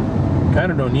 Kind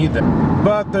of don't need that.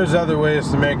 But there's other ways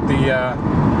to make the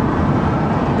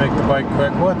bike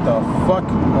quick. What the fuck?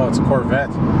 Oh, it's a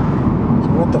Corvette. So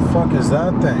what the fuck is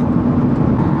that thing?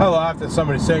 I laughed at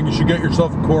somebody saying you should get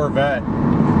yourself a Corvette.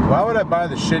 Why would I buy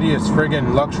the shittiest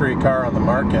friggin' luxury car on the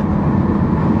market?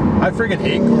 I friggin'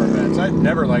 hate Corvettes. I've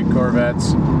never liked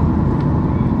Corvettes.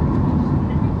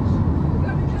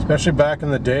 Especially back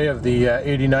in the day of the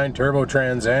 89 Turbo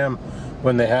Trans Am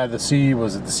when they had the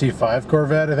was it the C5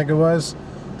 Corvette, I think it was?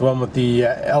 The one with the the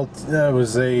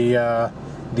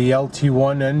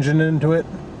LT1 engine into it.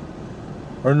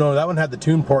 Or no, that one had the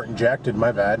tune port injected,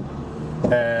 my bad.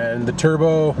 And the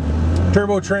Turbo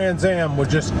Trans Am would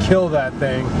just kill that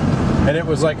thing, and it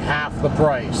was like half the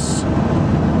price.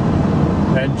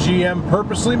 And GM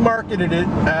purposely marketed it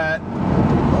at,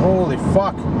 holy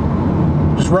fuck,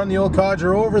 just run the old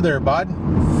codger over there, bud.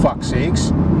 Fuck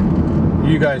sakes.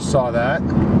 You guys saw that.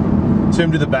 See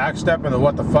him do the back step and the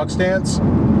what the fuck stance?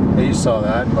 Yeah, you saw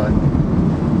that, but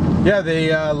yeah,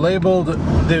 they labeled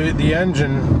the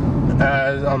engine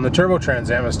on the Turbo Trans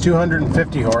Am as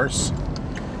 250 horse.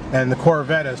 And the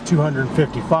Corvette has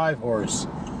 255 horse.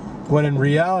 When in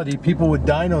reality, people would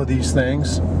dyno these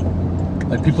things.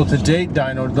 Like people to date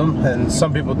dynoed them, and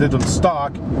some people did them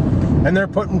stock, and they're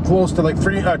putting close to like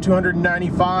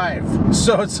 295.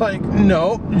 So it's like,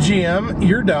 no, GM,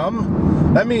 you're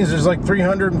dumb. That means there's like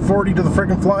 340 to the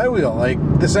freaking flywheel. Like,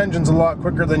 this engine's a lot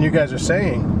quicker than you guys are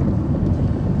saying.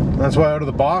 That's why out of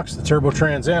the box, the Turbo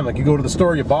Trans Am, like you go to the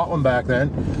store, you bought one back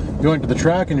then, you went to the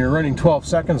track and you're running 12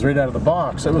 seconds right out of the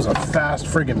box. It was a fast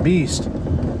friggin' beast.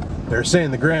 They're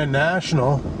saying the Grand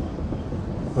National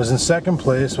was in second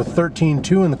place with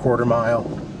 13.2 in the quarter mile.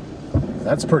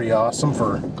 That's pretty awesome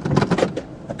for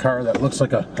a car that looks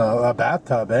like a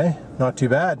bathtub, eh? Not too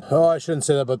bad. Oh, I shouldn't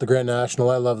say that about the Grand National.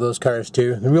 I love those cars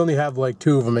too. We only have like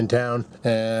 2 of them in town,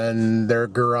 and they're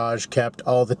garage kept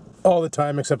all the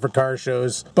time except for car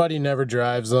shows. Buddy never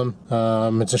drives them.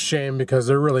 It's a shame because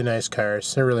they're really nice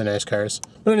cars. They're really nice cars.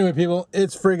 But anyway, people,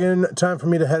 it's friggin' time for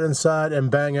me to head inside and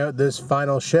bang out this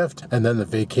final shift, and then the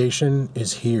vacation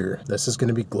is here. This is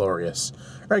gonna be glorious.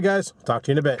 All right, guys, talk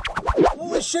to you in a bit.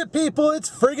 Holy shit, people, it's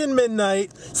friggin'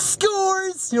 midnight.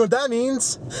 Scores! You know what that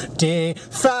means? Day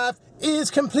 5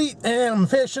 is complete and I'm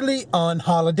officially on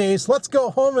holidays. Let's go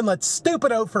home and let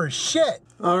Stupid out for a shit.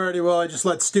 Alrighty, well, I just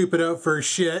let Stupid out for a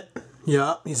shit.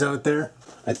 Yeah, he's out there,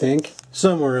 I think.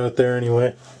 Somewhere out there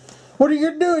anyway. What are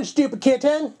you doing, stupid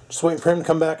kitten? Just waiting for him to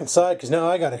come back inside because now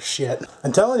I got a shit.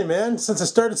 I'm telling you, man, since I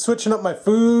started switching up my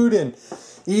food and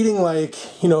eating, like,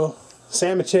 you know,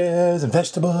 sandwiches and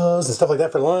vegetables and stuff like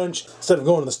that for lunch, instead of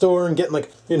going to the store and getting,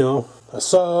 like, you know, a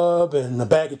sub and a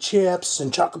bag of chips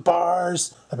and chocolate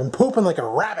bars, I've been pooping like a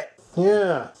rabbit.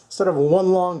 Yeah, instead of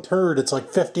one long turd, it's like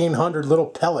 1,500 little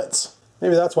pellets.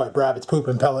 Maybe that's why rabbits poop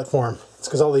in pellet form. It's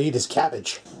because all they eat is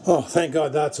cabbage. Oh, thank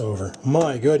God that's over.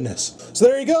 My goodness. So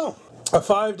there you go. A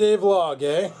 5-day vlog,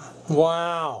 eh?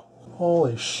 Wow.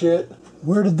 Holy shit.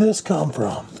 Where did this come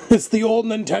from? It's the old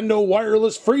Nintendo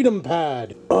wireless freedom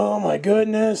pad. Oh my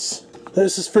goodness.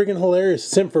 This is freaking hilarious.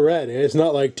 It's infrared. It's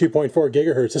not like 2.4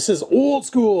 gigahertz. This is old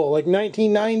school, like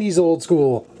 1990s old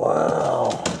school. Wow.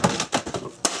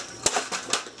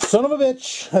 Son of a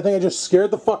bitch. I think I just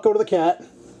scared the fuck out of the cat.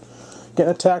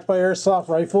 Getting attacked by airsoft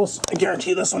rifles. I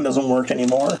guarantee this one doesn't work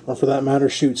anymore. Or for that matter,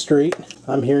 shoot straight.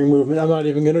 I'm hearing movement. I'm not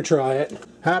even going to try it.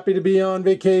 Happy to be on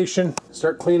vacation.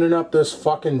 Start cleaning up this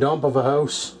fucking dump of a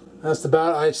house. That's the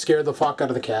bad. I scared the fuck out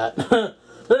of the cat. But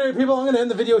anyway, people, I'm going to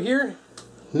end the video here.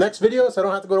 Next video, so I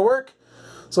don't have to go to work.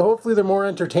 So hopefully they're more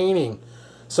entertaining.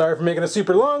 Sorry for making a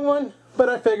super long one, but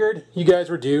I figured you guys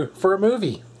were due for a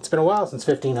movie. It's been a while since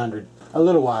 1500. A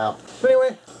little while. But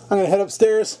anyway, I'm going to head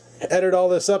upstairs edit all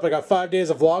this up. I got 5 days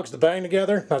of vlogs to bang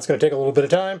together. That's going to take a little bit of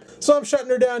time. So I'm shutting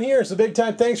her down here. So big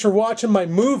time thanks for watching my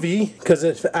movie, because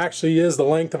it actually is the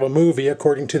length of a movie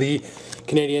according to the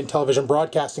Canadian television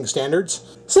broadcasting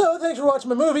standards. So thanks for watching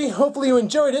my movie. Hopefully you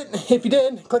enjoyed it. If you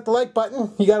did, click the like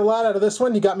button. You got a lot out of this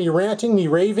one. You got me ranting, me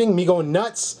raving, me going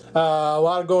nuts. A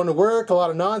lot of going to work, a lot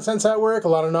of nonsense at work, a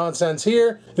lot of nonsense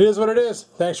here. It is what it is.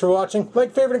 Thanks for watching.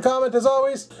 Like, favorite, and comment as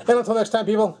always. And until next time,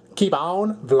 people, keep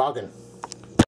on vlogging.